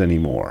boxes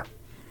anymore.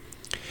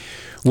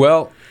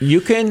 Well,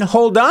 you can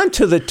hold on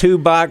to the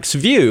two-box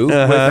view.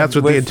 That's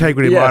what the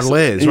integrity model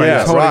is, right?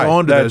 Yes, it's holding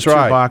on to those two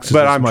boxes.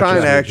 But I'm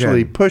trying to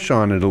actually push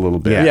on it a little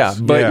bit. Yeah,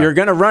 but you're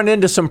going to run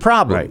into some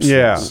problems.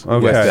 Yeah,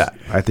 okay. With that.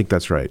 I think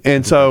that's right.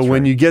 And so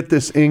when you get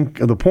this,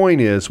 the point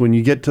is, when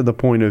you get to the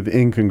point of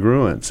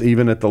incongruence,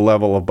 even at the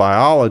level of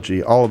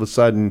biology, all of a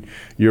sudden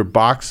your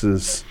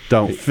boxes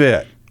don't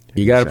fit.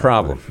 You got a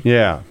problem.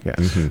 Yeah. Yes.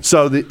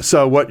 Mm-hmm.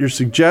 So what you're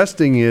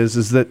suggesting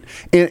is that,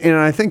 and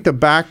I think the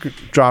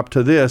backdrop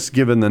to this,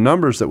 given the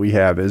numbers that we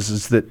have,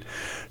 is that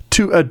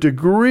to a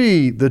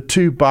degree, the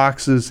two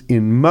boxes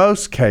in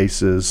most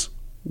cases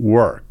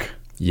work.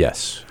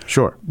 Yes.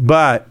 Sure.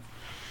 But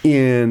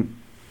in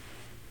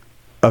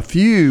a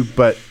few,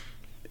 but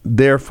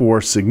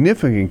therefore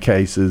significant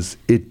cases,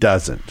 it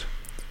doesn't.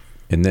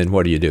 And then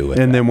what do you do with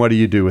that? And then what do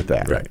you do with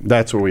that? Right.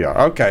 That's where we are.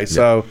 Okay,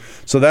 so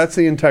that's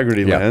the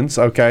integrity lens.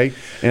 Okay,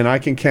 and I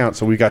can count.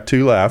 So we got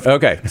two left.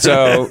 Okay,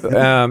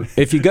 so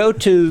if you go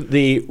to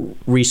the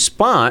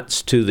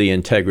response to the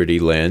integrity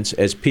lens,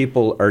 as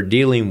people are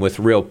dealing with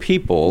real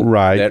people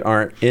that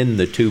aren't in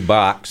the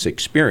two-box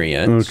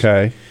experience,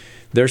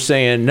 they're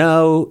saying,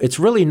 no, it's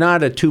really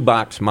not a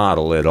two-box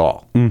model at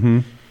all.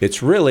 Mm-hmm.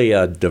 It's really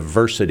a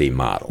diversity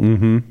model.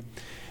 Mm-hmm.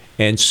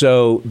 And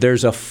so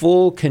there's a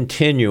full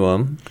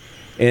continuum.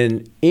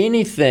 And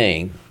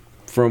anything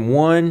from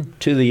one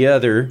to the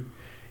other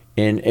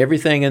and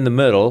everything in the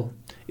middle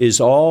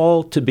is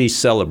all to be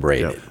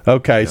celebrated. Yep.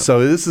 Okay, so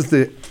this is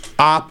the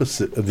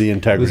opposite of the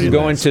integrity. This is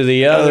going to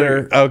the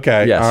other.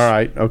 Okay, yes. All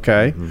right,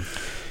 okay.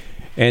 Mm-hmm.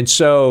 And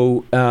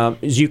so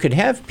you could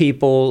have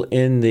people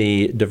in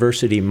the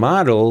diversity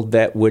model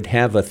that would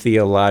have a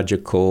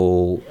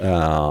theological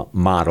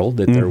model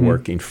that they're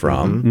working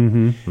from.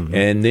 Mm-hmm. Mm-hmm.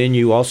 And then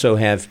you also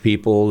have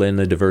people in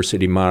the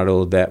diversity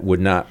model that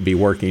would not be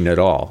working at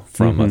all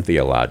from a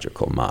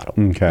theological model.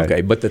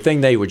 Okay. But the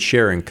thing they would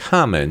share in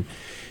common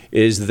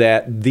is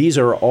that these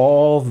are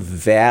all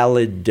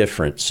valid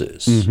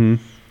differences,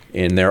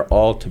 and they're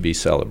all to be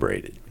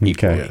celebrated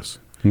equally. Yes.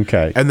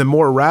 Okay. And the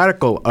more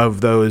radical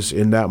of those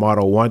in that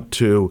model want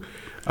to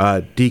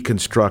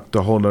deconstruct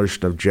the whole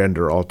notion of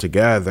gender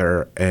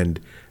altogether and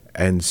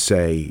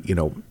say,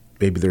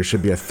 maybe there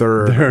should be a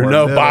third. There are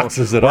no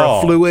boxes at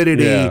all.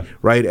 Fluidity,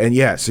 right? And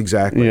yes,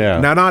 exactly. Yeah.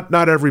 Now,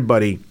 not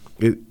everybody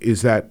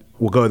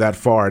will go that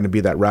far and to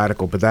be that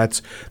radical, but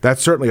that's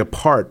certainly a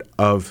part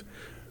of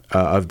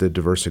the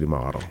diversity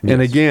model.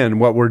 And again,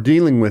 what we're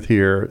dealing with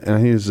here, and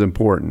I think this is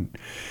important,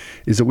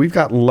 is that we've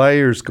got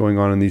layers going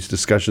on in these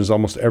discussions,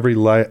 almost every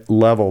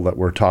level that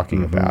we're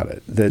talking about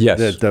it.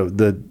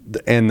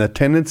 And the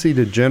tendency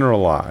to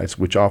generalize,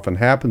 which often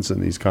happens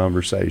in these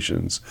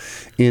conversations,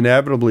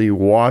 inevitably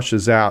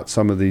washes out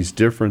some of these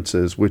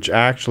differences, which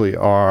actually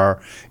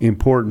are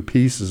important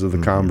pieces of the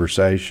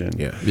conversation.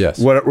 Yeah. Yes.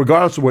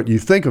 Regardless of what you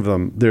think of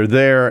them, they're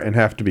there and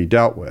have to be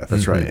dealt with.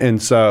 That's right.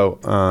 And so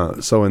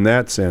in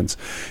that sense,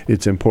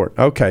 it's important.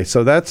 Okay,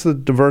 so that's the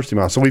diversity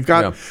model. So we've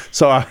got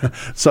so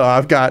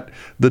I've got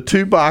the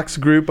two-box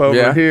group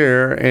over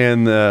here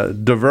and the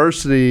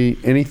diversity,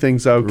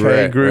 anything's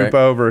okay group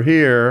over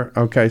here.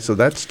 Okay, so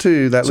that's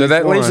two.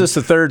 That leaves us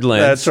the third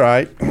lens. That's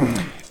right.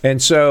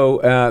 And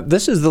so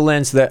this is the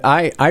lens that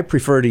I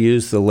prefer to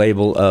use the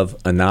label of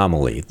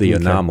anomaly, the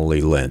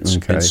anomaly lens.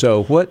 Okay. And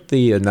so what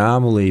the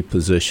anomaly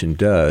position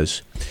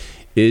does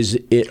is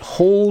it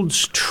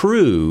holds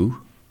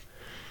true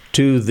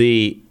to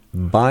the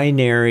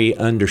binary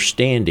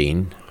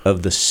understanding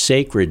of the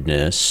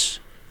sacredness,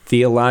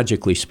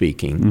 theologically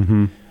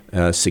speaking,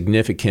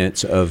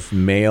 significance of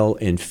male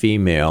and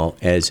female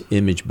as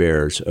image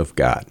bearers of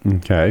God.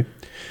 Okay.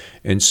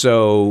 And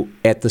so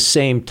at the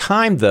same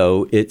time,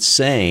 though, it's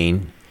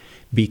saying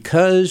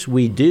because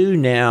we do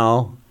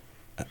now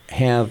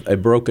have a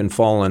broken,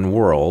 fallen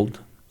world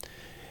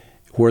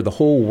where the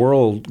whole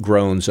world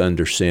groans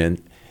under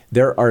sin,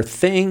 there are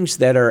things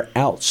that are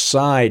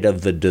outside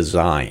of the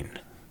design.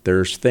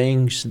 There's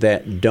things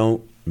that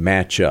don't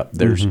match up.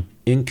 There's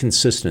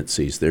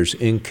inconsistencies. There's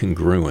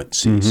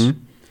incongruencies.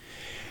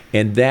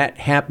 And that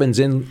happens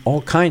in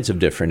all kinds of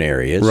different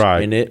areas.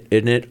 Right.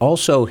 And it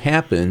also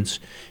happens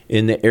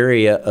in the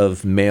area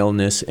of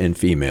maleness and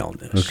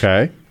femaleness.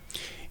 Okay.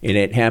 And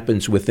it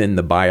happens within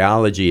the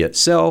biology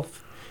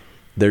itself.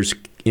 There's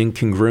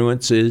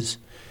incongruences.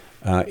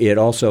 It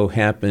also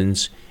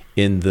happens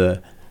in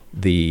the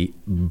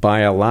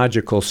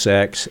biological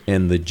sex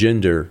and the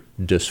gender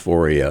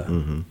dysphoria.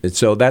 And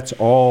so that's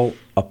all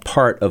a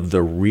part of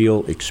the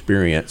real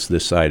experience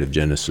this side of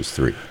Genesis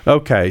 3.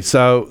 Okay,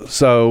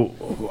 so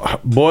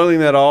boiling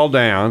that all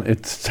down,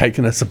 it's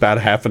taken us about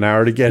a half an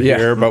hour to get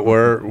here, but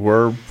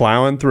we're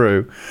plowing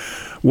through.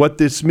 What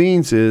this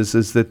means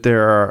is that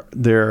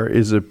there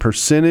is a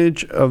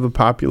percentage of the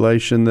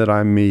population that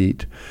I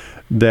meet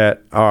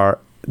that are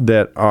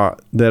the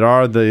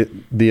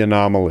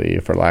anomaly,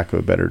 for lack of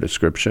a better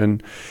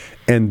description,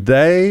 and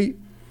they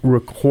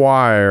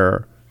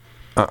require,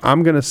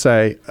 I'm going to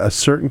say, a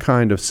certain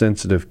kind of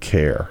sensitive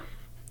care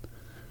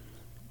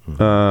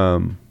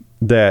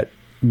that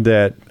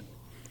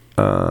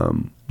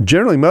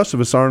generally most of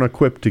us aren't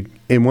equipped to,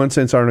 in one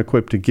sense, aren't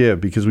equipped to give,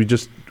 because we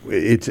just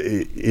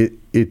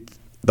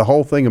the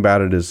whole thing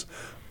about it is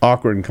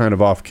awkward and kind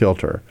of off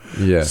kilter.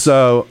 Yes.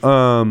 So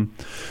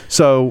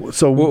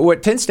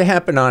what tends to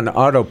happen on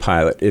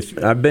autopilot, if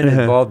I've been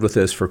involved with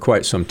this for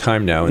quite some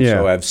time now, and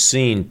so I've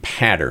seen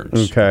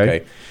patterns.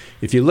 Okay.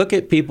 If you look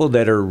at people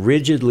that are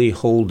rigidly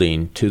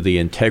holding to the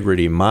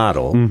integrity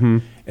model,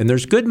 and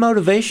there's good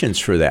motivations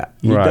for that.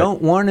 You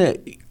don't want to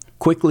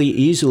quickly,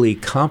 easily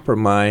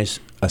compromise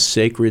a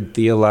sacred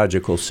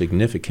theological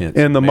significance.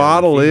 And the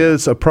model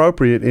is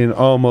appropriate in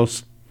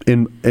almost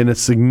in a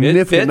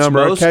significant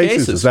number of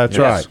cases. That's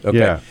right. Okay.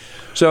 Yeah.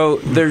 So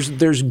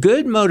there's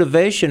good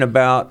motivation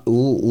about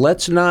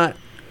let's not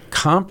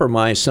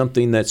compromise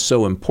something that's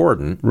so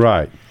important.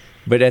 Right.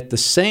 But at the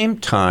same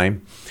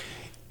time,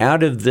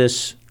 out of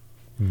this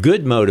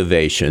good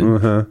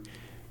motivation,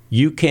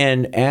 you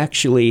can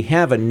actually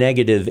have a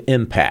negative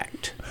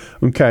impact.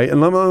 Okay, and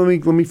let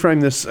me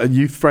frame this.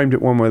 You framed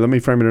it one way. Let me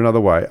frame it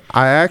another way.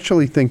 I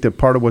actually think that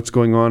part of what's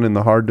going on in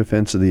the hard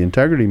defense of the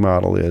integrity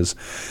model is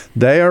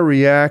they are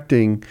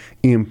reacting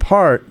in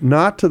part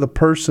not to the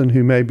person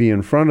who may be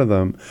in front of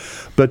them,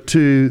 but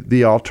to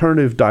the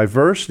alternative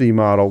diversity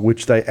model,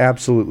 which they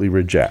absolutely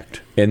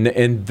reject.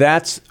 And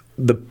that's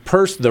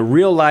the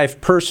real life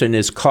person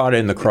is caught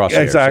in the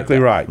crosshairs. Exactly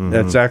right.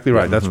 Exactly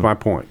right. That's my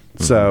point.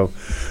 So,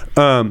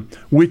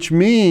 which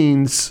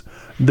means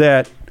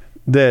that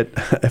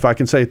if I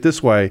can say it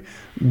this way,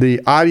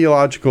 the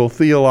ideological,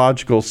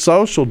 theological,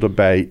 social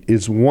debate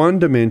is one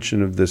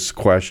dimension of this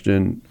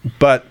question,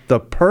 but the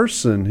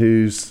person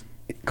who's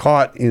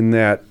caught in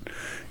that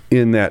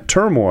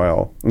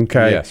turmoil,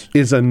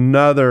 is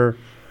another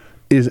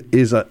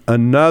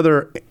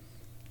another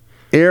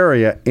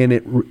area, and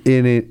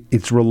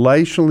it's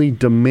relationally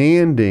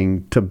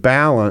demanding to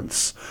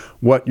balance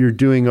what you're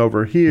doing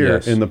over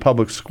here in the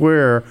public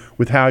square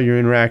with how you're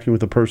interacting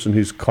with the person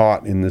who's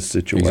caught in this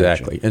situation.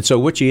 Exactly. And so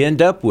what you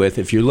end up with,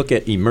 if you look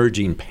at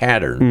emerging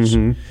patterns,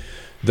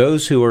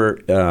 those who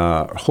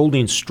are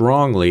holding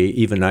strongly,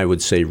 even I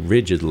would say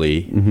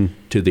rigidly,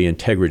 to the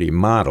integrity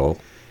model,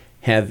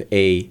 have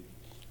a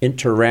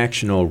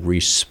interactional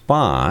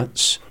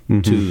response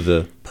to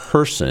the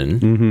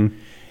person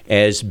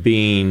as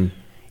being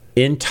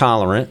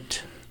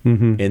intolerant,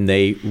 and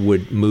they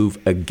would move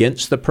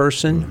against the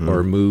person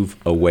or move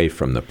away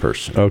from the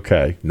person.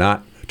 Okay.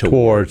 Not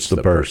towards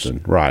the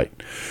person. Right.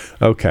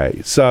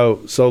 Okay. So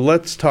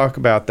let's talk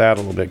about that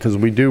a little bit, because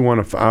we do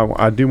want to.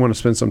 I do want to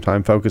spend some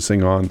time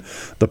focusing on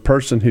the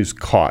person who's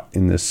caught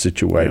in this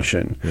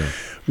situation.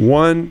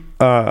 One,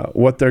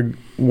 what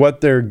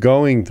they're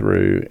going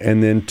through,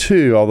 and then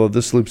two, although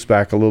this loops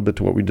back a little bit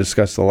to what we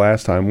discussed the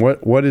last time,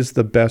 what is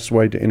the best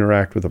way to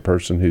interact with a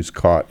person who's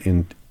caught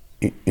in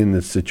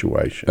this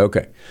situation?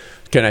 Okay.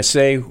 Can I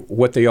say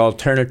what the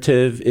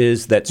alternative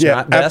is that's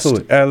not best?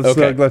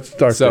 Absolutely. Let's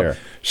start there.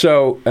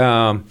 So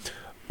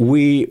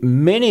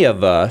many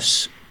of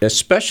us,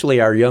 especially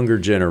our younger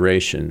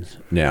generation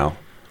now,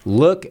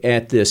 look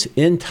at this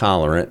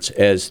intolerance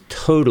as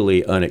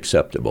totally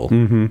unacceptable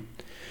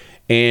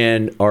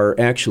and are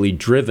actually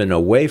driven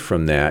away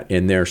from that,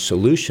 and their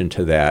solution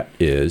to that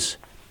is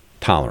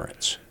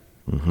tolerance.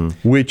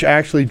 Which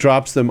actually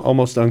drops them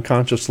almost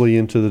unconsciously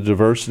into the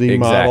diversity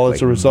model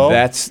as a result?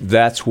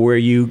 That's where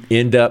you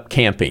end up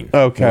camping.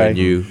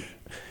 Okay.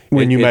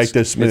 When you make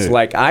this move. It's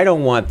like, I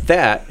don't want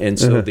that, and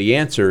so the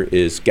answer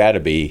is got to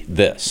be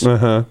this.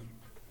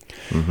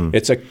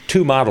 It's a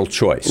two-model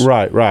choice.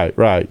 Right.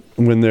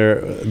 When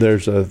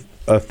there's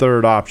a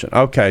third option.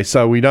 Okay,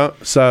 so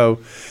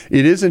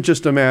it isn't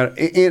just a matter,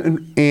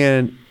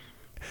 and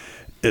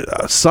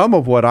some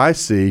of what I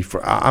see,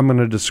 I'm going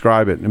to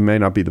describe it, and it may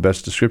not be the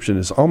best description,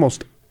 is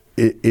almost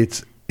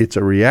it's it's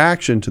a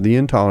reaction to the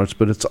intolerance,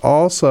 but it's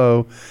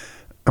also,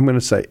 I'm going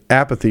to say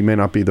apathy may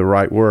not be the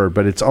right word,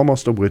 but it's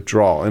almost a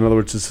withdrawal. In other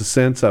words, it's a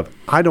sense of,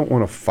 I don't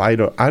want to fight.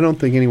 I don't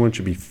think anyone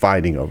should be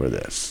fighting over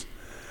this.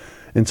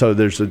 And so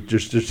there's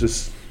just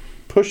this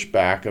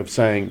pushback of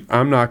saying,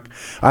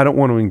 I don't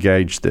want to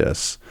engage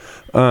this,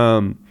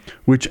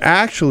 which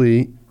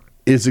actually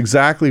is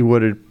exactly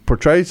what it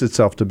portrays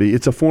itself to be.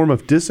 It's a form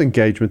of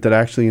disengagement that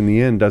actually in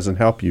the end doesn't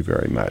help you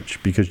very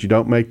much, because you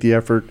don't make the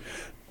effort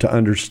to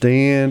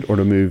understand or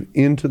to move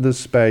into the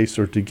space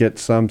or to get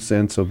some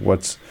sense of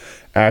what's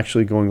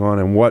actually going on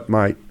and what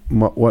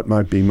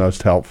might be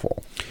most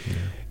helpful.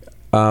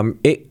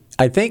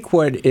 I think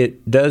what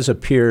it does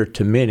appear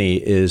to many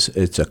is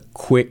it's a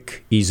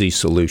quick, easy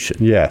solution.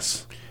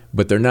 Yes.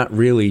 But they're not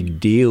really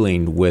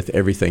dealing with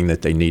everything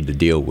that they need to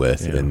deal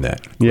with in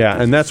that. Yeah,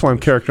 and that's why I'm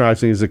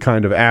characterizing it as a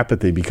kind of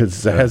apathy, because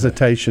it's a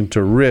hesitation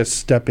to risk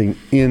stepping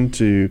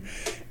into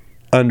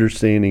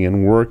understanding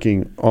and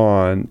working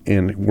on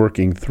and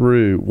working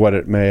through what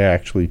it may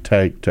actually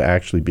take to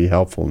actually be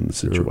helpful in the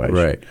situation.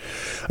 Right.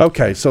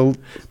 Okay, so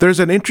there's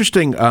an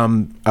interesting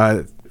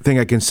thing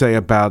I can say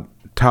about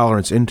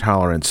tolerance,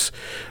 intolerance.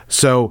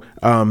 So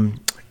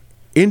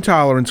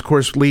intolerance, of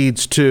course,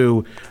 leads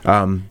to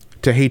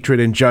hatred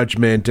and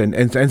judgment,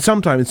 and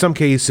sometimes, in some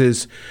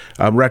cases,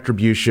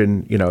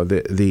 retribution.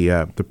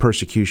 The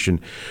persecution.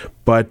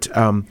 But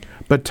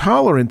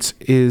tolerance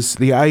is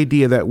the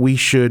idea that we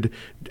should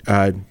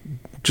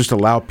just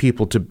allow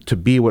people to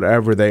be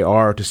whatever they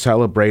are, to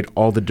celebrate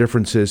all the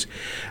differences.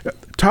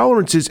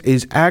 Tolerance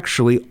is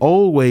actually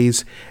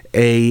always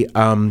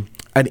an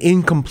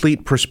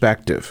incomplete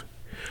perspective,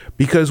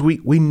 because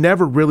we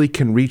never really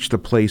can reach the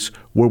place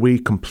where we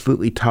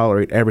completely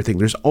tolerate everything.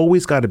 There's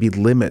always got to be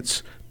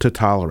limits to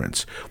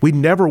tolerance.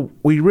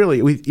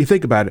 You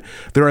think about it,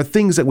 there are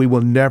things that we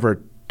will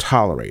never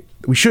tolerate.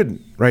 We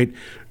shouldn't, right?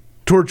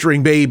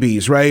 Torturing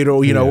babies, right?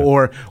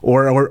 Or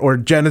or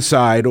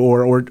genocide,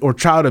 or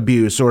child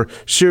abuse, or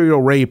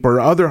serial rape, or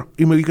other.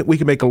 We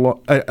can make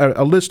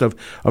a list of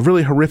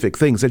really horrific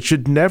things that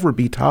should never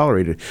be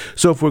tolerated.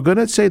 So if we're going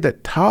to say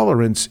that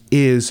tolerance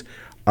is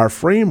our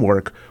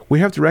framework, we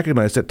have to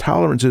recognize that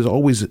tolerance is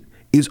always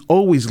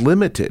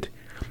limited,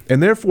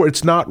 and therefore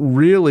it's not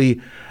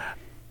really,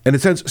 in a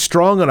sense,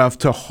 strong enough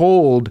to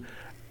hold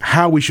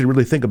how we should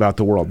really think about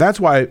the world. That's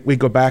why we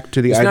go back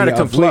to the idea of love. It's not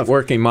a complete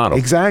working model.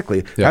 Exactly.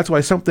 Yeah. That's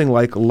why something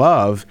like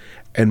love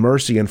and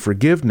mercy and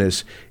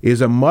forgiveness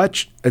is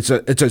it's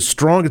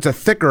a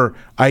thicker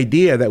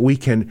idea that we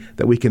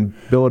can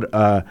build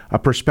a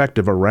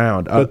perspective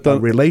around, a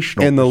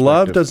relational. And the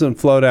love doesn't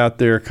float out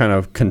there kind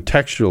of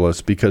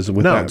contextualist, because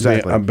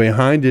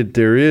behind it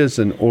there is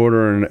an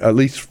order, and at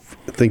least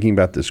thinking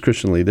about this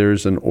Christianly,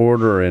 there's an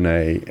order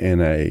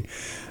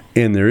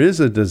and there is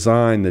a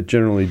design that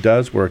generally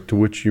does work to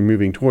which you're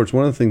moving towards.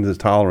 One of the things that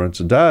tolerance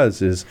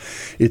does is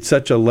it's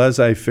such a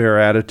laissez-faire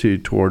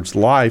attitude towards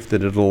life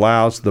that it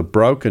allows the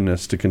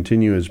brokenness to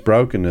continue as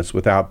brokenness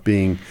without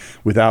being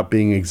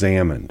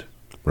examined.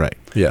 Right.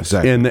 Yes.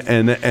 Exactly.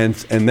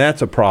 And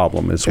that's a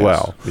problem as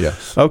well.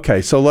 Yes.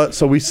 Okay. So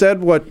we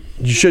said what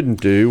you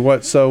shouldn't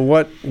do.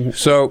 So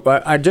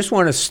I just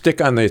want to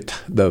stick on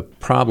the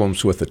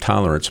problems with the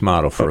tolerance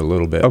model for a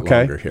little bit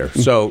longer here.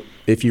 So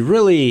if you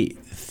really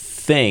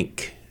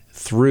think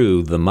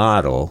through the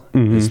model,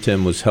 as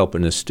Tim was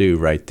helping us do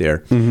right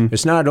there,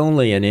 it's not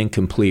only an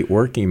incomplete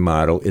working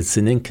model, it's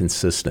an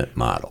inconsistent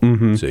model.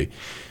 See,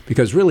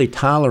 because really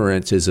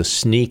tolerance is a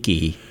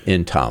sneaky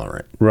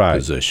intolerant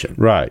position.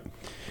 Right.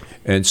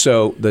 And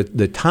so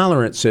the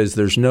tolerance says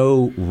there's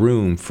no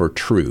room for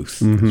truth.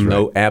 There's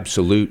no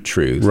absolute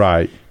truth.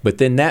 Right. But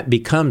then that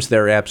becomes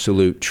their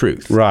absolute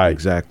truth. Right.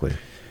 Exactly.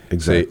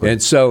 See?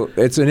 And so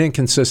it's an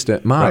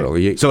inconsistent model.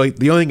 Right. So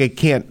the only thing it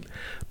can't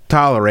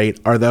tolerate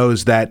are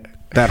those that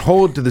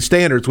hold to the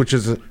standards, which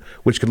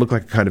could look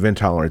like a kind of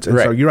intolerance. And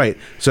so you're right.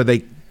 So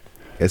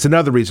it's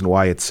another reason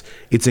why it's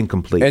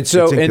incomplete. And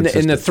so in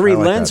the three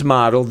lens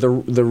model, the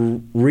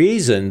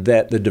reason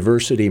that the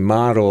diversity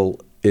model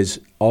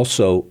is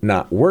also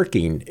not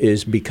working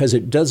is because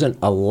it doesn't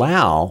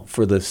allow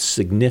for the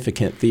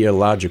significant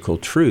theological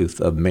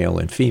truth of male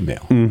and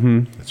female.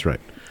 That's right.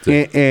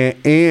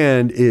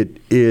 And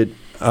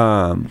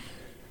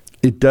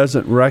it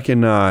doesn't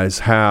recognize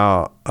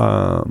how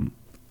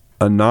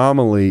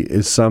anomaly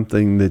is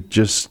something that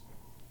just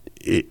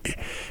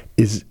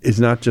is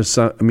not just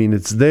some, I mean,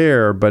 it's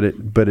there, but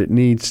it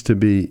needs to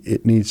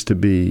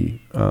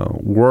be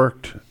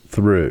worked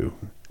through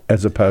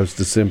as opposed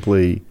to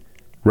simply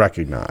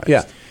recognized.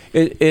 Yeah,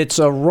 it's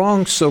a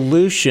wrong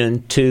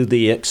solution to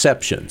the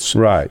exceptions.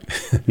 Right.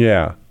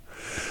 Yeah.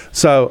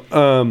 So,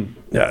 and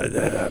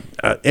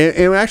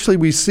actually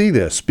we see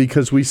this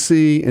because we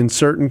see in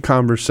certain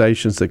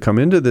conversations that come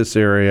into this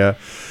area,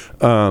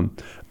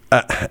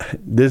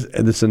 this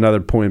is another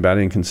point about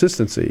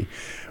inconsistency.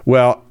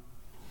 Well,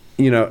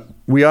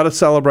 we ought to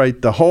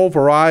celebrate the whole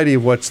variety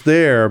of what's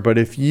there, but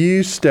if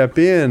you step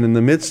in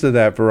the midst of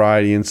that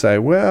variety and say,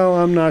 well,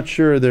 I'm not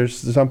sure, there's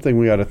something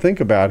we ought to think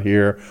about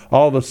here,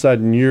 all of a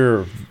sudden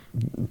you're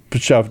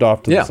shoved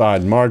off to the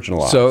side and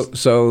marginalized.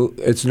 So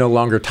it's no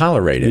longer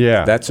tolerated.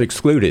 Yeah. That's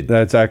excluded.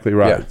 That's exactly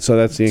right. Yeah. So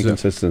that's the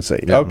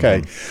inconsistency.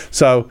 Okay.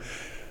 So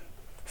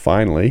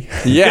finally,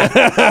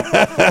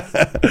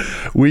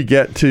 we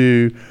get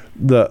to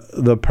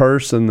the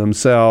person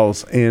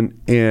themselves,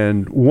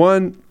 and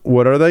one,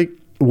 what are they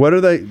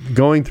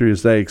going through?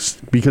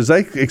 Because they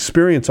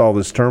experience all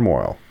this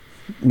turmoil,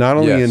 not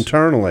only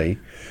internally,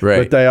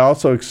 but they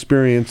also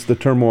experience the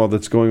turmoil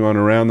that's going on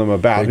around them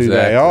about who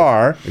they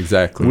are.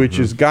 Exactly. Which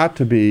has got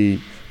to be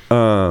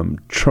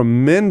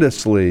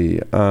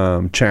tremendously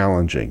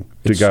challenging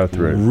to go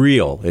through.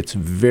 Real. It's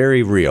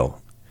very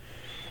real.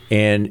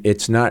 And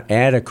it's not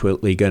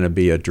adequately going to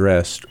be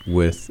addressed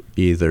with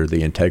either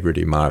the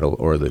integrity model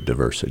or the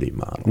diversity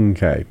model.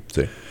 Okay.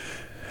 See?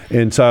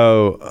 And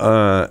so,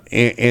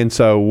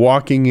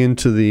 walking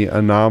into the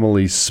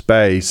anomaly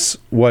space,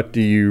 what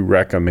do you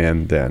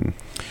recommend then?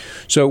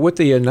 So what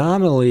the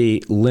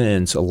anomaly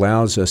lens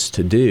allows us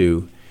to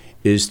do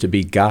is to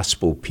be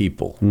gospel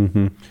people.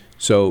 Mm-hmm.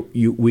 So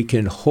we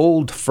can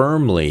hold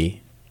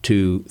firmly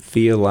to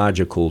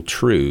theological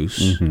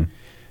truths,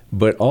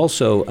 but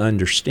also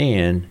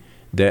understand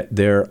that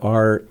there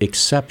are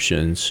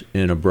exceptions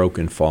in a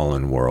broken,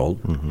 fallen world.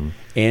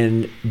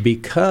 And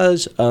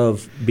because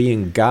of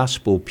being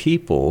gospel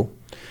people,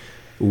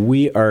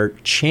 we are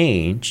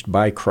changed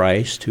by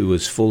Christ, who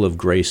is full of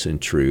grace and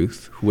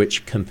truth,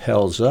 which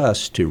compels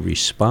us to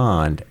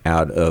respond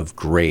out of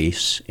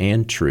grace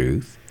and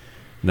truth,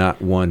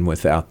 not one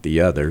without the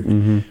other,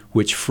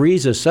 which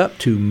frees us up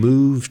to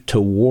move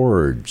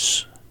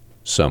towards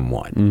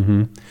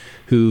someone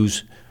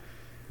who's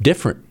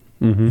different,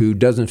 who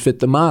doesn't fit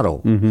the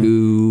model,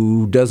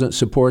 who doesn't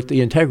support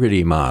the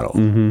integrity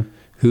model,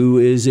 who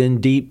is in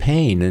deep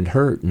pain and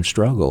hurt and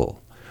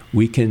struggle.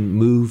 We can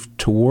move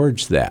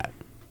towards that.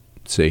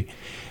 See,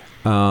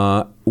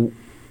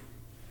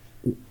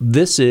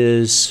 this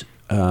is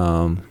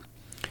the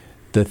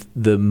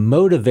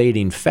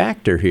motivating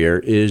factor here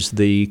is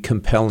the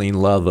compelling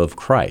love of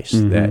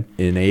Christ that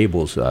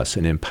enables us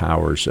and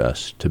empowers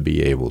us to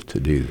be able to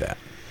do that.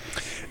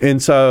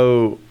 And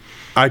so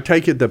I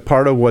take it that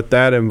part of what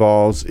that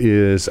involves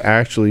is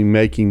actually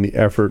making the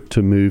effort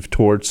to move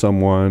towards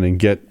someone and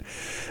get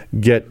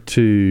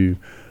to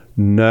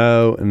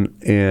know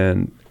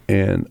and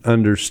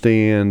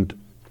understand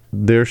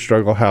their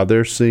struggle, how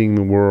they're seeing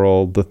the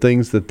world, the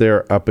things that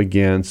they're up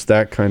against,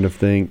 that kind of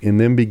thing,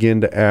 and then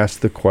begin to ask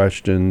the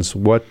questions.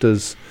 What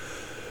does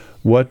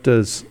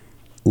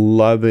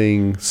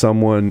loving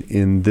someone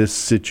in this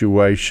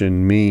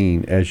situation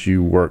mean as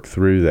you work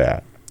through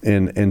that?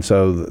 And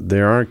so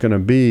there aren't going to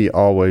be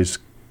always,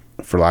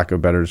 for lack of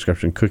a better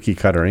description, cookie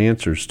cutter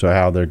answers to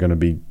how they're going to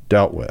be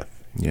dealt with.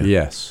 Yeah.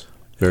 Yes,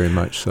 very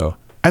much so.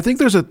 I think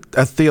there's a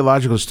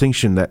theological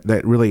distinction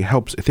that really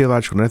helps, a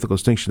theological and ethical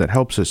distinction that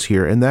helps us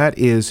here, and that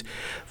is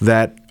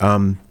that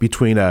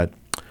between a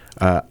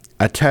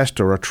test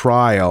or a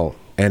trial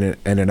and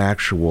an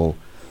actual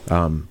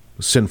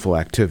sinful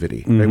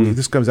activity. Right?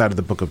 This comes out of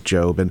the book of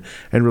Job and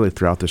really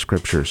throughout the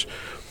scriptures.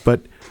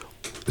 But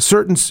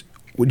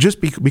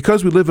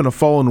because we live in a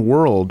fallen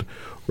world,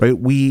 right?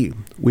 We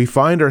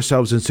find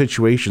ourselves in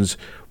situations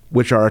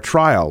which are a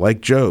trial,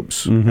 like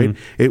Job's. Right?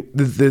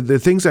 The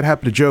things that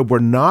happened to Job were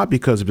not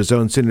because of his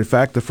own sin. In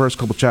fact, the first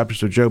couple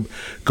chapters of Job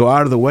go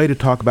out of the way to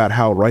talk about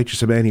how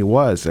righteous a man he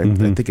was. I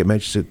think it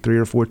mentions it 3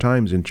 or 4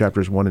 times in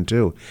chapters 1 and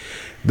 2.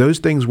 Those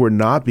things were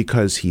not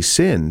because he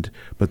sinned,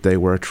 but they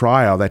were a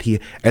trial that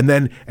he. And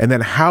then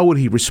how would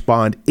he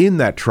respond in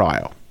that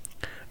trial?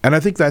 And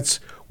I think that's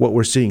what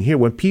we're seeing here.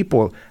 When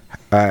people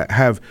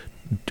have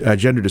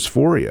gender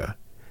dysphoria,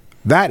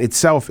 that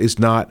itself is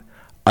not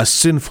a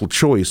sinful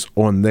choice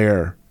on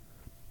their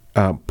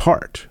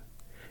part.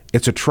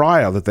 It's a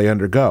trial that they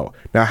undergo.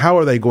 Now, how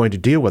are they going to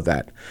deal with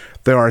that?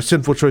 There are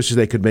sinful choices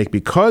they could make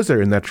because they're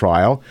in that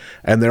trial,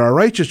 and there are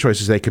righteous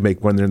choices they can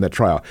make when they're in that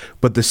trial.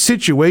 But the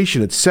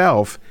situation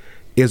itself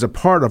is a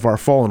part of our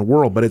fallen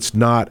world, but it's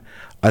not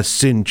a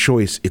sin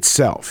choice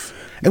itself.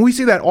 And we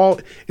see that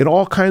in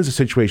all kinds of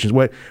situations.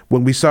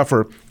 When we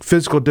suffer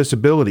physical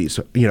disabilities,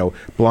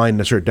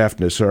 blindness or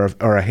deafness or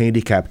a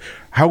handicap,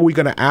 how are we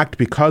going to act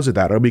because of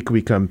that? Or we could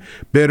become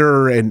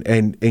bitter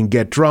and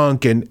get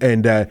drunk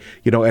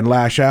and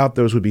lash out.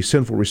 Those would be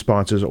sinful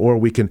responses. Or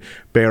we can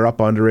bear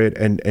up under it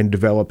and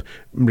develop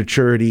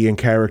maturity and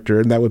character,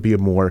 and that would be a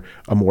more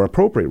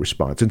appropriate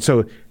response. And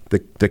so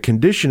the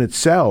condition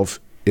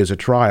itself is a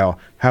trial.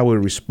 How we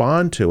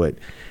respond to it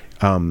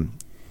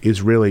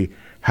is really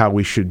how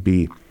we should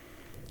be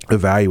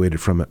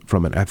evaluated from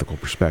an ethical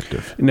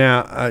perspective.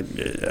 Now,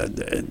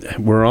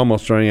 we're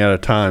almost running out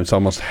of time, so I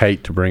almost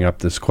hate to bring up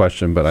this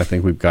question, but I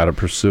think we've got to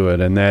pursue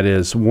it. And that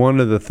is one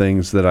of the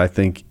things that I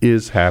think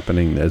is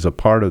happening as a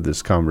part of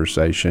this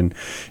conversation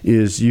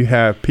is you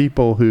have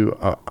people who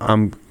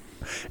I'm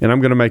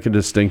going to make a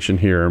distinction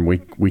here, and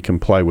we can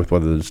play with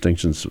whether the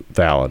distinction's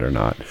valid or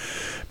not.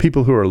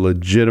 People who are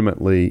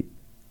legitimately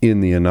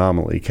in the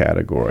anomaly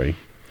category.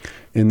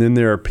 And then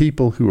there are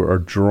people who are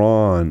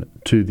drawn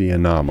to the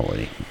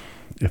anomaly.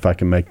 if I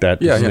can make that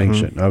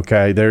distinction.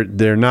 Okay,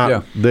 they're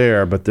not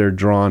there, but they're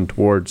drawn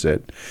towards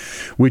it,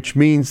 which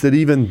means that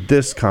even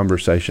this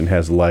conversation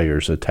has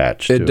layers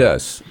attached to it. It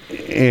does.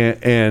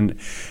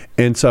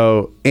 And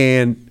so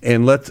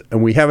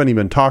we haven't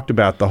even talked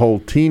about the whole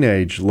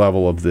teenage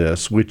level of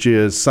this, which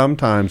is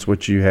sometimes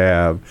what you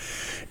have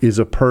is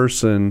a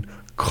person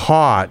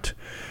caught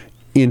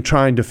in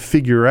trying to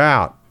figure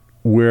out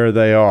where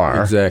they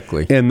are.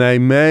 Exactly. And they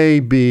may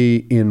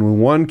be in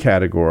one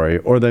category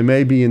or they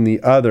may be in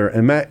the other.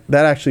 And that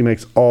actually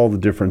makes all the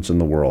difference in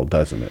the world,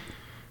 doesn't it?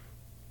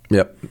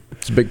 Yep.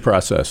 It's a big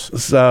process.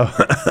 So,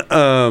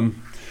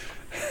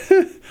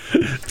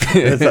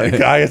 it's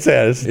like I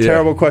said, it's a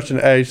terrible question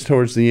to ask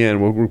towards the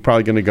end. We're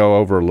probably going to go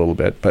over a little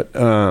bit, but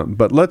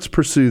let's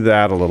pursue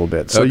that a little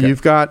bit.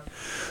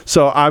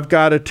 So I've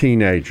got a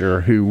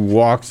teenager who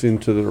walks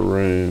into the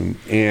room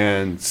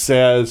and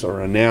says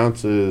or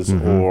announces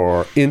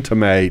or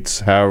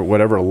intimates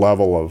whatever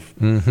level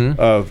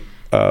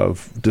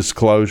of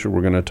disclosure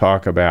we're going to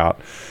talk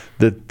about,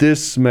 that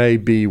this may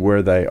be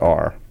where they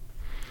are.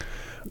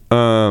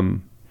 What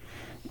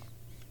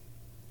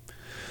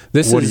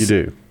do you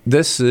do?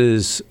 This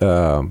is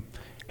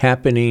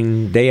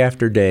happening day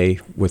after day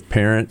with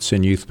parents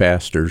and youth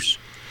pastors,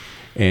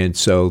 and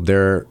so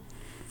they're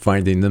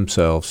finding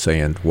themselves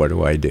saying, what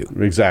do I do?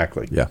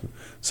 Exactly. Yeah.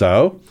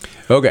 So?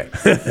 Okay.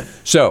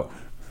 So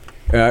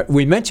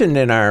we mentioned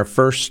in our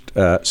first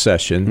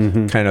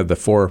session kind of the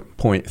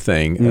 4-point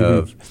thing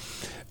of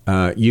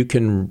you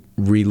can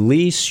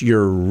release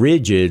your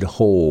rigid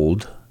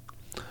hold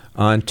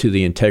onto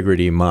the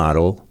integrity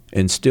model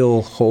and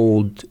still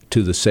hold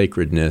to the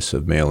sacredness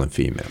of male and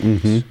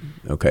female.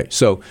 Okay,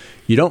 so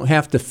you don't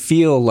have to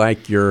feel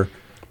like you're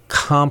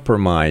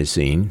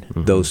compromising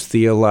those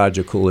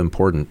theological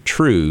important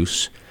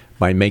truths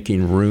by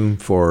making room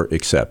for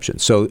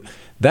exceptions. So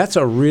that's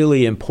a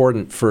really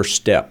important first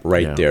step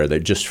right there, that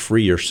just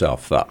free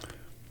yourself up.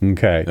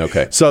 Okay.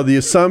 So the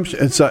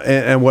assumption,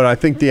 and what I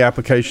think the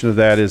application of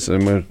that is,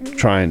 I'm going to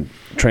try and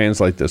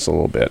translate this a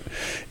little bit,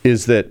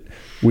 is that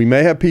we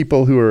may have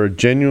people who are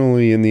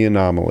genuinely in the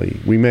anomaly.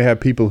 We may have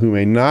people who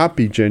may not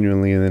be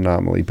genuinely in the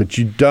anomaly, but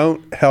you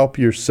don't help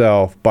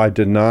yourself by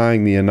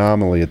denying the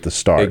anomaly at the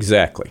start.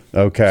 Exactly.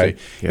 Okay.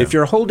 See, if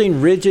you're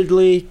holding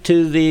rigidly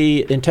to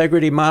the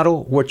integrity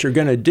model, what you're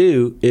going to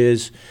do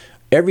is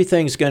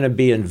everything's going to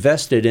be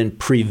invested in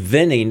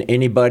preventing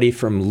anybody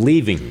from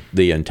leaving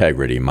the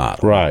integrity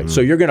model. Right.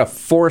 So you're going to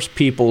force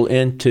people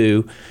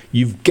into,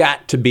 you've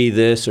got to be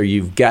this or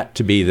you've got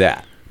to be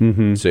that.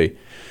 See?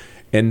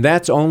 And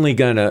that's only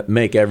going to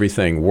make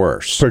everything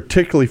worse.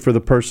 Particularly for the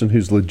person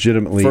who's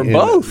legitimately for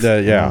both.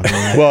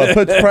 Well, it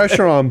puts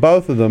pressure on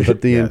both of them,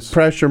 but the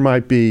pressure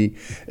might be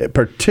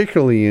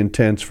particularly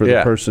intense for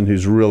the person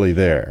who's really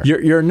there.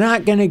 You're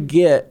not going to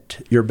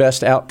get your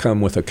best outcome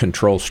with a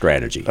control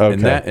strategy.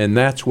 Okay. And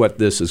that's what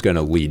this is going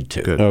to lead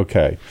to. Good.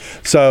 Okay.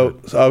 So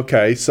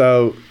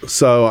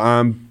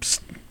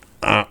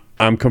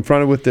I'm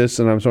confronted with this,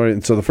 and I'm sorry.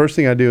 And so the first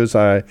thing I do is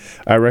I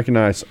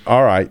recognize,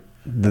 all right,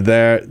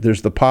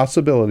 there's the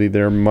possibility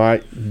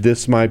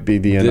this might be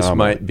the anomaly. This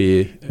might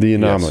be the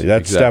anomaly.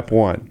 That's step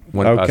one.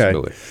 One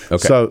possibility.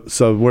 Okay.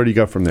 So where do you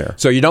go from there?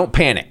 So you don't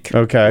panic.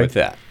 With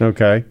that.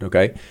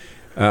 Okay.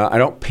 I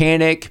don't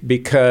panic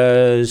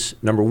because,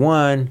 number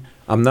one,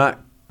 I'm not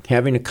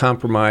having to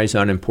compromise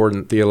on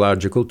important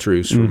theological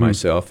truths for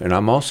myself, and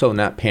I'm also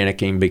not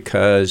panicking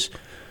because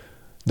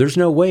there's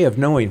no way of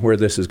knowing where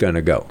this is going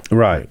to go.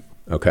 Right.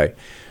 Okay.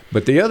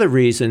 But the other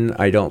reason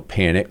I don't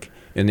panic,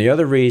 and the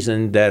other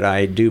reason that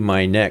I do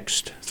my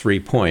next 3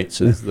 points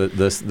is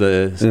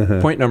the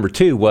point number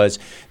 2 was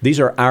these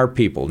are our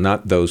people,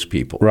 not those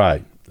people.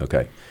 Right.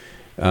 Okay.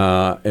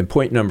 And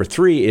point number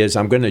 3 is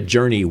I'm going to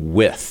journey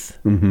with.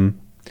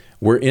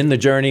 We're in the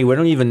journey. We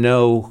don't even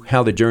know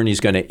how the journey is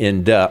going to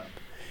end up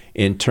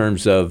in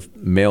terms of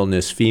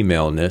maleness,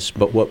 femaleness.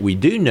 But what we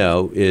do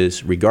know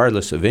is,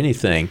 regardless of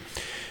anything,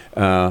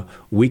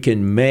 we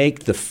can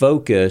make the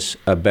focus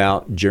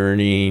about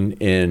journeying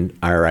in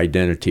our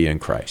identity in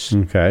Christ.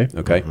 Okay.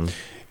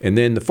 And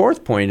then the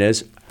 4th point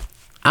is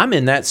I'm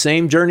in that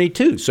same journey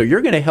too. So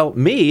you're going to help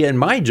me in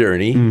my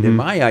journey, in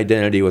my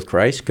identity with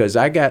Christ, because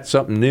I got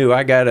something new.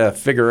 I got to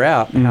figure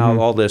out how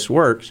all this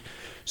works.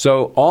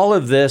 So all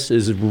of this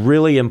is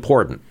really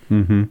important.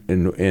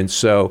 And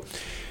so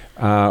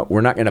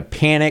we're not going to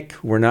panic.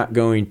 We're not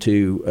going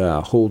to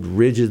hold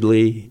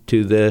rigidly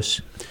to this.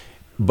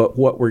 But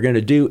what we're going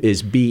to do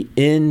is be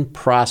in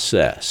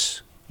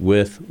process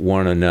with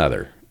one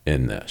another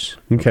in this.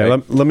 Okay.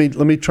 Let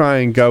me try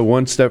and go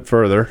one step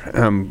further.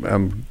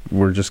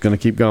 We're just going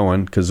to keep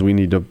going because we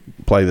need to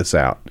play this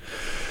out.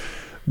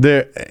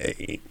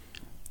 Bad,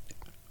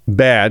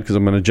 because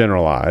I'm going to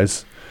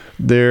generalize.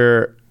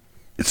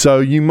 So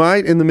you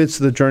might, in the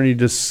midst of the journey,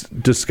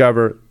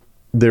 discover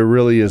there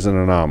really is an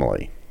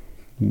anomaly.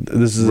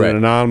 This is an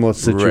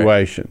anomalous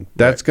situation.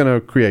 That's going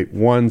to create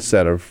one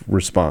set of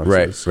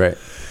responses. Right.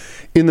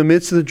 In the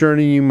midst of the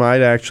journey, you might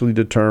actually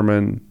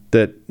determine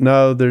that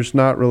no, there's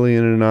not really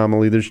an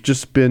anomaly. There's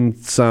just been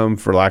some,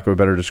 for lack of a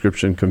better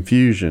description,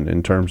 confusion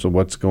in terms of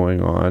what's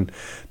going on.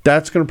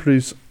 That's going to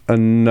produce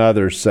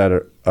another set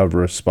of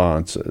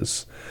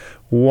responses.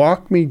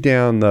 Walk me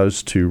down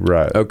those two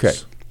roads. Okay.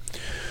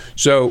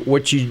 So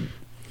what you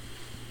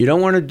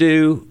don't want to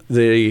do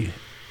the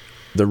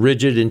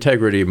rigid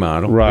integrity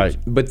model. Right.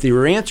 But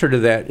your answer to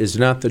that is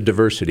not the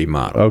diversity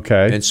model.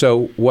 Okay. And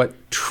so what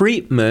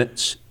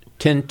treatments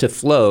tend to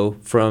flow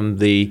from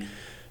the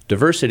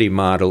diversity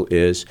model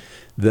is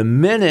the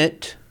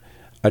minute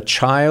a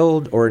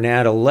child or an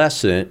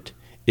adolescent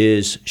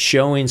is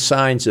showing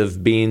signs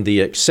of being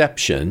the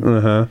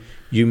exception,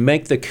 you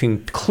make the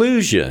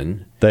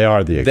conclusion they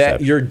are the exception.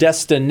 that your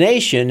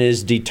destination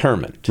is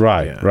determined.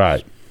 Right,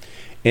 right.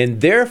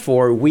 And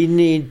therefore, we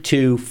need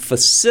to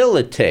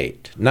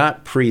facilitate,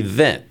 not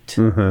prevent.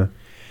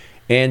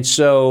 And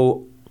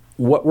so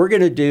what we're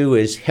going to do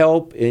is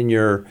help in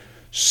your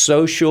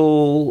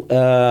social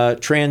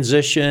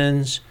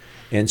transitions.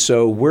 And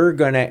so we're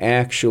going to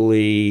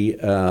actually,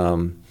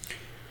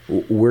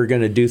 we're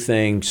going to do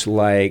things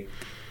like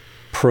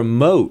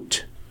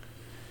promote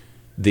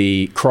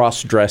the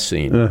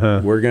cross-dressing.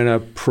 We're going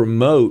to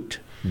promote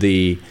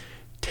the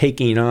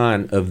taking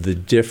on of the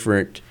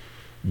different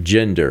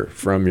gender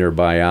from your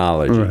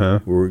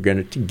biology. We're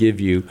going to give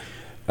you,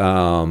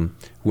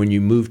 when you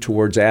move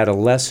towards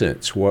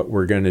adolescence, what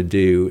we're going to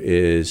do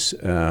is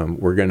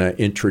we're going to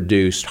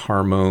introduce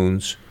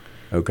hormones,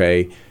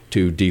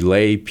 to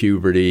delay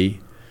puberty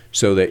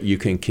so that you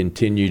can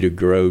continue to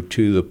grow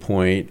to the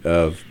point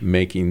of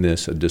making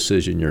this a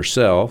decision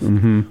yourself,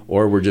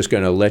 or we're just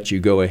going to let you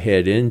go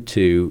ahead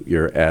into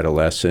your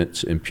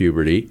adolescence and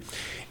puberty,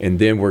 and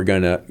then we're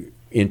going to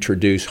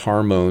introduce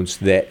hormones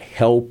that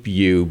help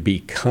you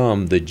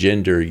become the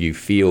gender you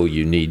feel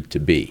you need to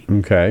be.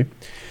 Okay.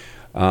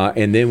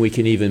 And then we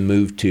can even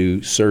move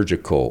to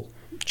surgical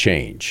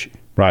change.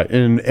 Right.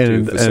 And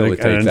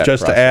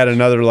just to add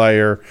another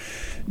layer,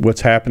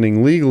 what's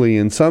happening legally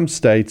in some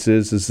states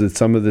is that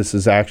some of this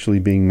is actually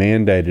being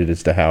mandated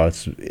as to how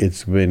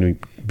it's been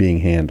being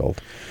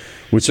handled,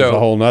 which is a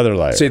whole nother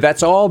layer. See,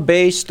 that's all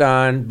based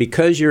on,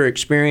 because you're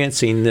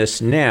experiencing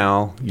this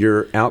now,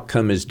 your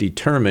outcome is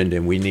determined,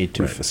 and we need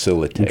to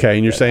facilitate. Okay,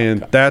 and you're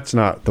saying that's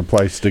not the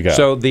place to go.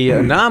 So the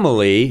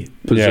anomaly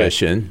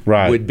position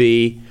would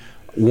be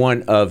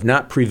one of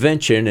not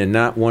prevention and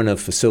not one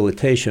of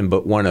facilitation,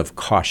 but one of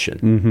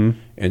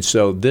caution. And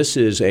so this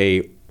is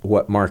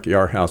what Mark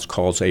Yarhouse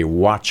calls a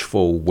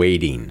watchful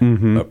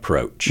waiting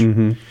approach.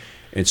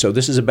 And so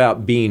this is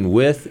about being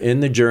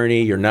in the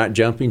journey. You're not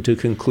jumping to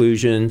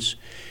conclusions.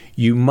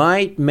 You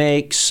might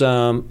make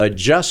some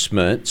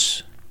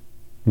adjustments,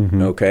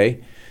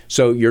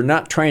 So you're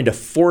not trying to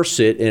force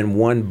it in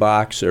one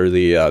box or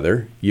the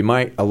other. You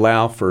might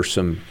allow for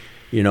some,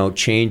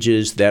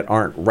 changes that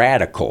aren't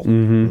radical,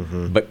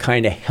 but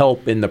kind of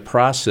help in the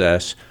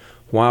process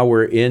while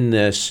we're in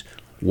this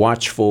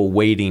watchful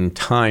waiting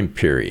time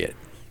period.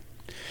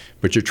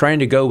 But you're trying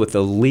to go with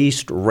the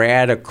least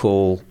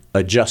radical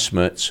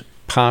adjustments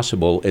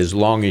possible as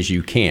long as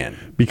you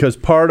can. Because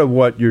part of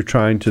what you're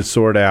trying to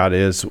sort out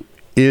is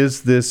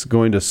this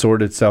going to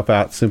sort itself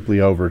out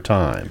simply over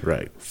time?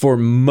 Right. For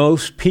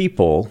most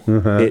people,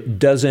 it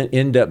doesn't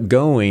end up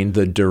going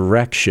the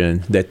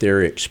direction that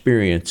they're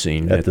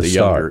experiencing at the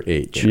younger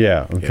age.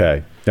 Yeah, okay.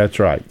 Yeah. That's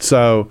right.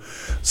 So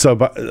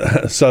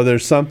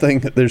there's something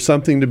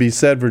to be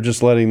said for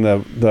just letting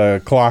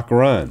the clock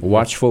run.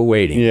 Watchful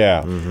waiting.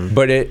 Yeah.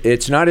 But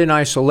it's not in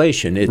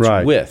isolation. It's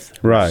with.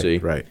 Right. See?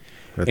 Right.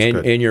 That's and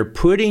good. and you're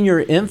putting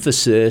your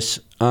emphasis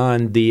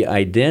on the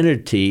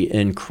identity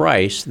in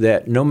Christ,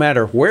 that no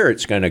matter where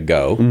it's going to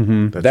go,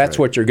 that's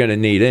what you're going to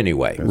need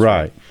anyway.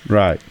 Right.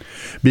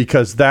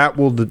 Because that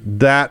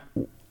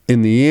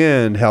in the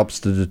end helps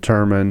to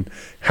determine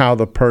how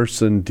the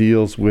person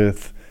deals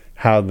with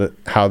how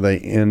they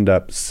end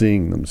up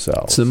seeing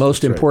themselves. It's the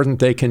most important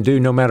they can do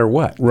no matter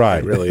what.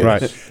 Right. It really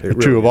right. is. It really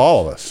True of is.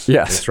 all of us.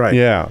 Yes. That's right.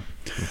 Yeah.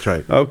 That's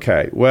right.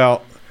 Okay.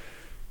 Well,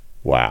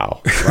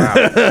 wow.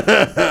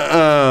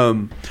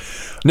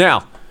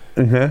 Now,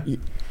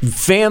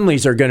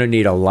 families are going to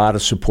need a lot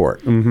of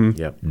support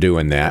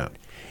doing that.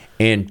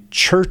 And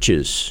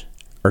churches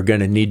are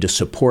going to need to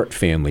support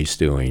families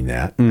doing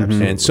that.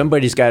 And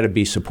somebody's got to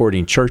be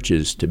supporting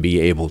churches to be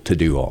able to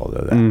do all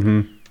of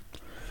that.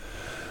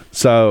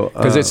 So,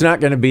 because it's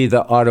not going to be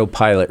the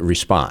autopilot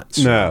response.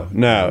 No.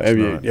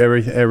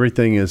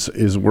 Everything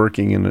is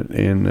working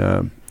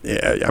in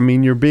I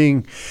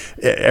mean,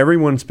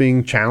 everyone's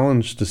being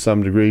challenged to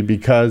some degree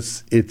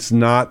because it's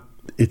not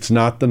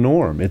the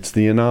norm. It's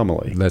the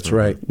anomaly. That's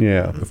right.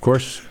 Yeah, of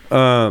course.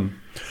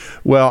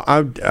 Well,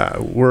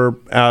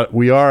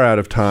 we are out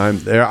of time.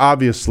 There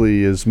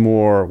obviously is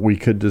more we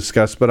could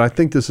discuss, but I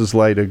think this has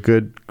laid a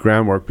good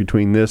groundwork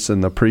between this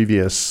and the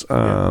previous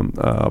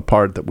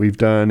part that we've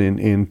done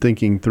in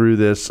thinking through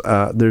this.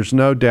 There's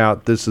no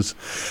doubt this is,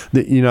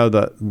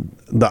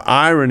 the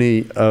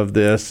irony of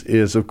this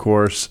is, of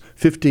course,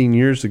 15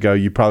 years ago,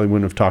 you probably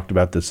wouldn't have talked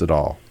about this at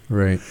all.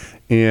 Right.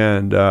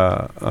 And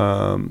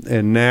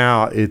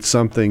now it's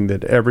something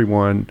that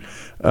everyone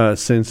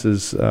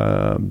senses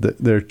that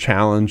they're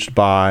challenged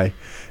by,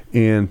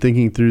 and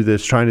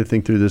trying to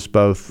think through this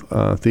both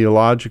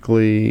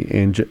theologically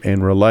and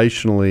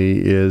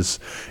relationally is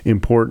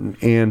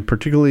important, and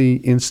particularly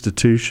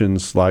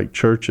institutions like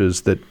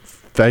churches that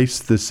face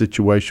this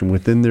situation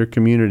within their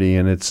community,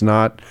 and it's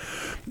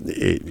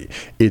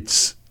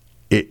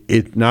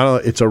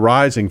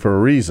arising for a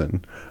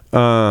reason.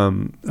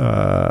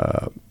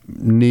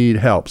 Need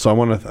help. So I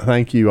want to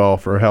thank you all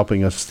for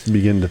helping us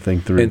begin to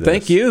think through this. And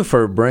thank you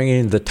for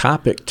bringing the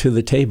topic to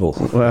the table.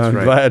 Well,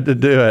 I'm glad to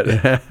do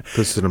it.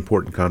 This is an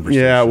important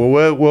conversation. Yeah,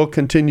 well, we'll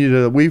continue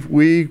to. We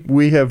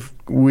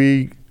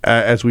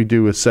as we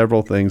do with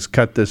several things,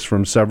 cut this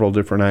from several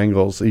different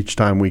angles each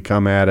time we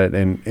come at it,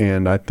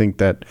 and I think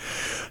that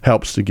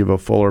helps to give a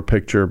fuller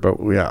picture. But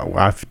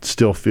I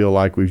still feel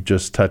like we've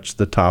just touched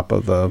the top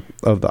of the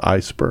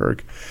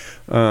iceberg.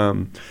 I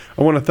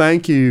want to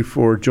thank you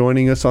for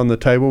joining us on the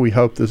table. We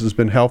hope this has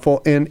been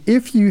helpful. And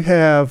if you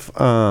have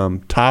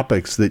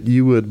topics that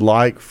you would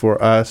like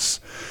for us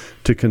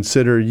to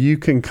consider, you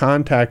can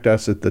contact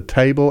us at the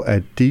table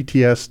at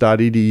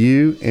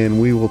dts.edu,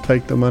 and we will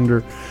take them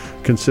under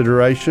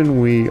consideration.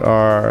 We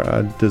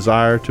are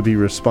desire to be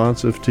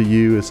responsive to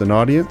you as an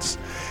audience,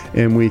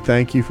 and we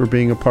thank you for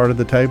being a part of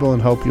the table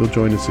and hope you'll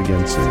join us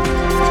again soon.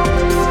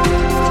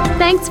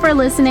 Thanks for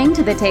listening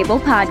to the Table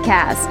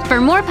Podcast.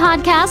 For more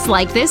podcasts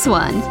like this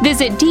one,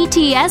 visit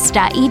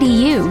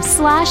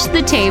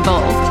dts.edu/the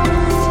table.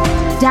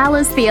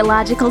 Dallas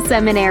Theological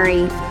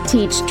Seminary.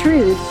 Teach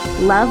truth,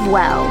 love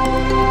well.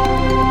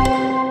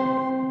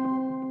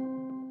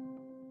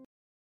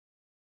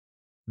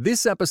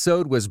 This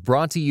episode was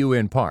brought to you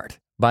in part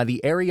by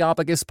the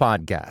Areopagus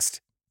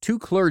Podcast, two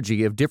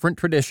clergy of different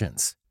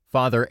traditions,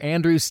 Father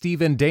Andrew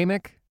Stephen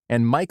Damick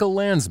and Michael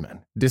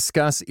Landsman,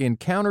 discuss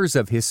encounters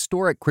of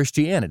historic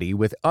Christianity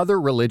with other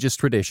religious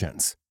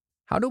traditions.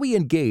 How do we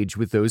engage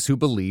with those who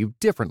believe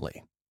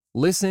differently?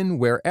 Listen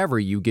wherever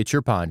you get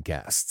your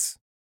podcasts.